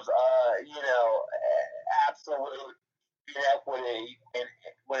of, absolute inequity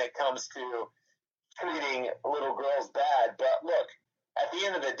when it comes to treating little girls bad. But look, at the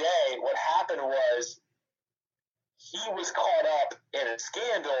end of the day, what happened was he was caught up in a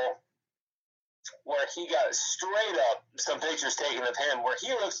scandal where he got straight up some pictures taken of him where he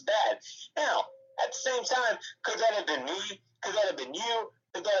looks bad. Now, at the same time, could that have been me? Could that have been you?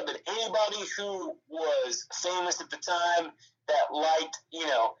 Could that have been anybody who was famous at the time that liked,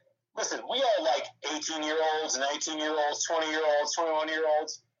 listen, we all like 18-year-olds, 19-year-olds, 20-year-olds,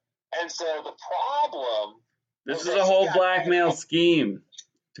 21-year-olds. And so the problem... This is a whole blackmail scheme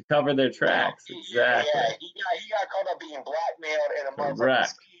to cover their tracks. Exactly. Yeah, he got caught up being blackmailed in a motherfucking Correct.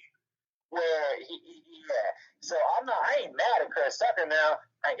 scheme where So I ain't mad at Chris Tucker now.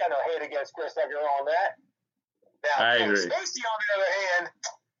 I ain't got no hate against Chris Tucker on that. Now, I Kevin agree. Spacey, on the other hand,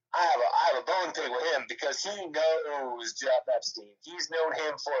 I have a bone pick with him because he knows Jeff Epstein. He's known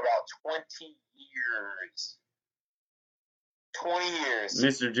him for about 20 years. 20 years.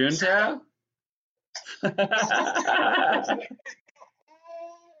 Mr. Juntao?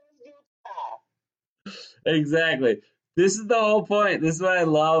 Exactly. This is the whole point. This is what I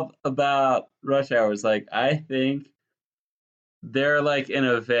love about Rush Hour. Is like I think they're like in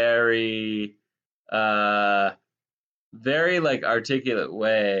a very very like articulate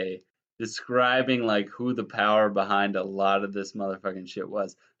way describing like who the power behind a lot of this motherfucking shit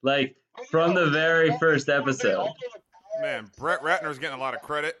was. Like from the very first episode. Man, Brett Ratner's getting a lot of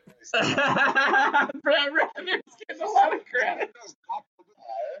credit. Brett Ratner's getting a lot of credit.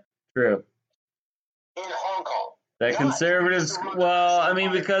 True. In Hong Kong. That Not conservative, just around well, I the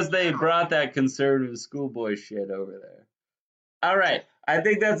mean, because they brought that conservative schoolboy shit over there. All right, I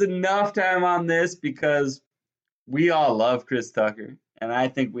think that's enough time on this because we all love Chris Tucker, and I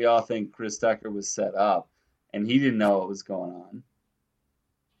think we all think Chris Tucker was set up, and he didn't know what was going on.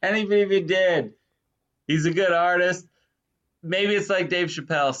 And even if he did, he's a good artist. Maybe it's like Dave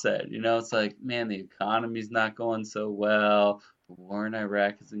Chappelle said, you know, it's like, man, the economy's not going so well, the war in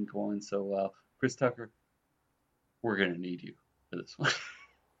Iraq isn't going so well. Chris Tucker, we're going to need you for this one.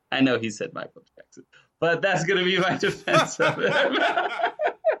 I know he said Michael Jackson, but that's going to be my defense of him.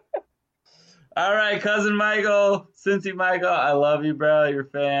 All right, Cousin Michael, Cincy Michael, I love you, bro. You're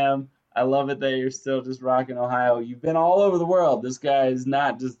fam. I love it that you're still just rocking Ohio. You've been all over the world. This guy is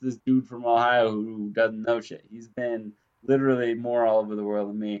not just this dude from Ohio who doesn't know shit. He's been literally more all over the world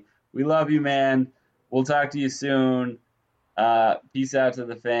than me. We love you, man. We'll talk to you soon. Peace out to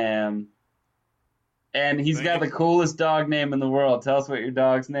the fam. And he's got the coolest dog name in the world. Tell us what your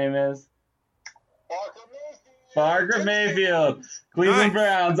dog's name is. Parker Mayfield. Cleveland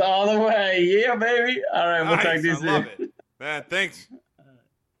Browns all the way. Yeah, baby. All right, we'll talk to you soon. I love it. Man, thanks.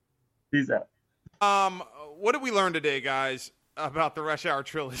 Peace out. What did we learn today, guys, about the Rush Hour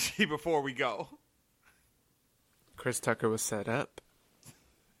trilogy before we go? Chris Tucker was set up.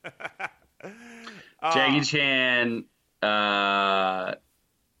 Jackie Chan does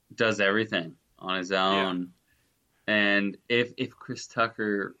everything on his own. Yeah. And if Chris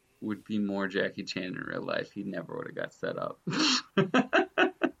Tucker would be more Jackie Chan in real life, he never would have got set up.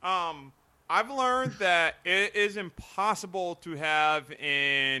 I've learned that it is impossible to have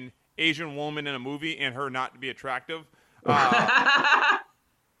an Asian woman in a movie and her not to be attractive.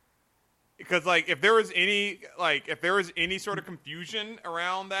 Because if there was any sort of confusion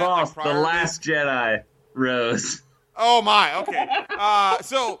around that, false. The Last Jedi, Rose. Oh my. Okay.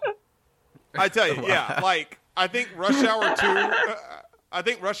 So I tell you, yeah. I think Rush Hour 2. I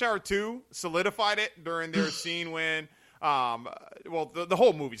think Rush Hour 2 solidified it during their scene when, the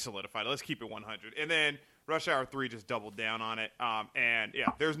whole movie solidified it. Let's keep it 100. And then Rush Hour 3 just doubled down on it. And yeah,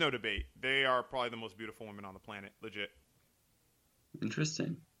 there's no debate. They are probably the most beautiful women on the planet. Legit.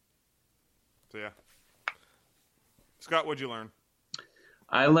 Interesting. So yeah. Scott, what'd you learn?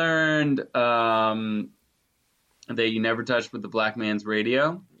 I learned that you never touched with the black man's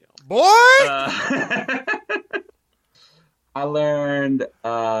radio. Boy! I learned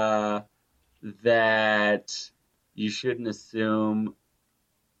that you shouldn't assume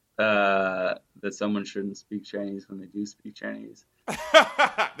that someone shouldn't speak Chinese when they do speak Chinese.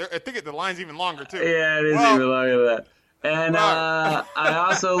 I think the line's even longer too. Yeah, it is even longer than that. And I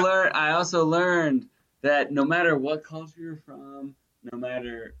also learned that no matter what culture you're from, no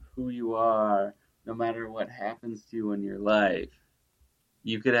matter who you are, no matter what happens to you in your life,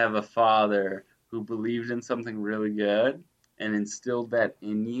 you could have a father who believed in something really good and instilled that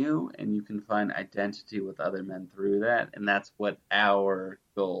in you, and you can find identity with other men through that, and that's what our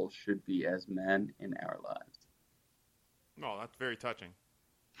goal should be as men in our lives. Oh, that's very touching.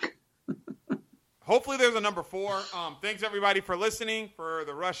 Hopefully there's a number 4. Thanks, everybody, for listening for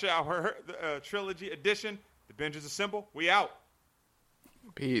the Rush Hour trilogy edition. The Binge is a Symbol. We out.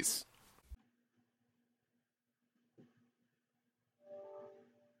 Peace.